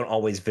don't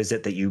always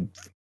visit that you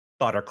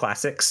thought are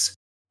classics.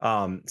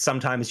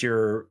 Sometimes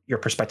your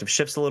perspective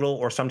shifts a little,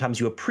 or sometimes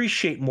you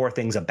appreciate more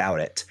things about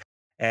it.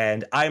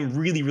 And I'm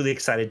really, really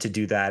excited to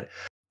do that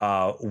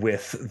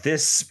with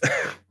this.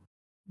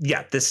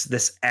 Yeah,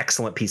 this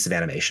excellent piece of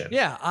animation.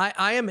 Yeah,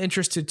 I am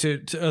interested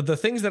to the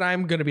things that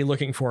I'm going to be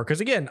looking for. Because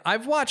again,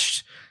 I've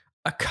watched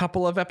a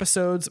couple of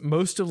episodes,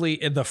 mostly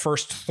in the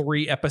first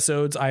 3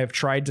 episodes. I have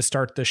tried to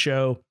start the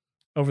show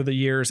over the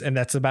years, and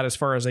that's about as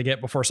far as I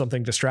get before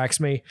something distracts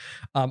me.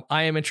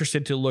 I am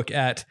interested to look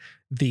at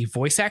the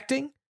voice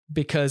acting,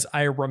 because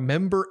I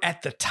remember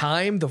at the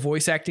time the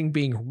voice acting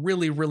being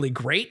really, really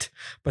great,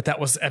 but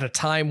that was at a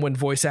time when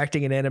voice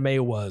acting in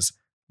anime was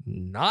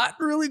not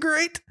really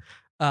great.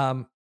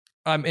 I'm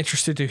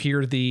interested to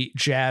hear the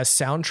jazz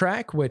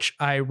soundtrack, which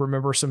I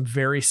remember some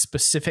very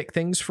specific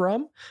things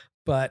from,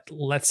 but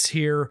let's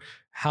hear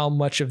how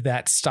much of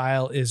that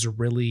style is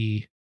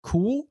really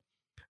cool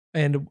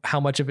and how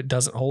much of it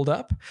doesn't hold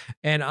up.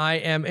 And I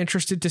am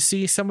interested to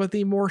see some of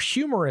the more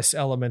humorous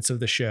elements of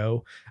the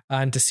show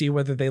and to see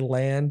whether they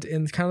land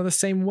in kind of the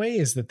same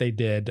ways that they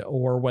did,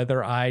 or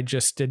whether I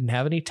just didn't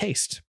have any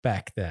taste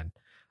back then.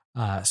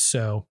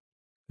 So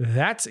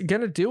that's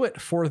going to do it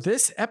for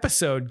this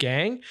episode,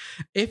 gang.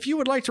 If you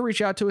would like to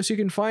reach out to us, you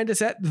can find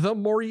us at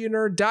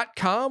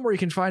themoreyounerd.com, where you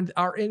can find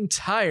our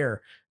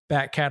entire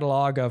back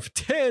catalog of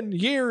 10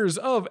 years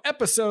of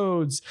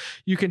episodes.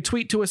 You can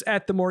tweet to us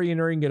at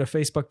themoreyounerd and go to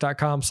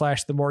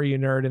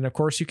facebook.com/themoreyounerd. And of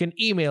course, you can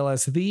email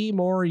us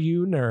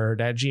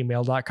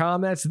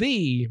themoreyounerd@gmail.com. That's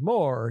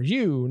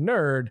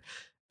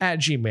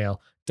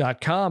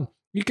themoreyounerd@gmail.com.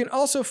 You can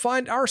also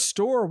find our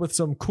store with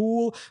some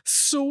cool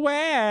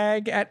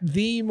swag at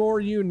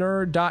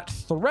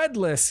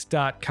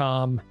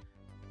themoreyounerd.threadless.com.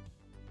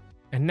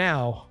 And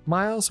now,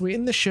 Miles, we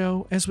end the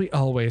show as we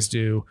always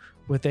do,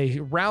 with a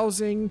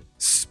rousing,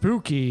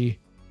 spooky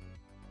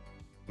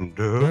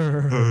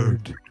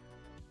nerd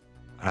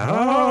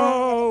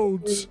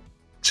out.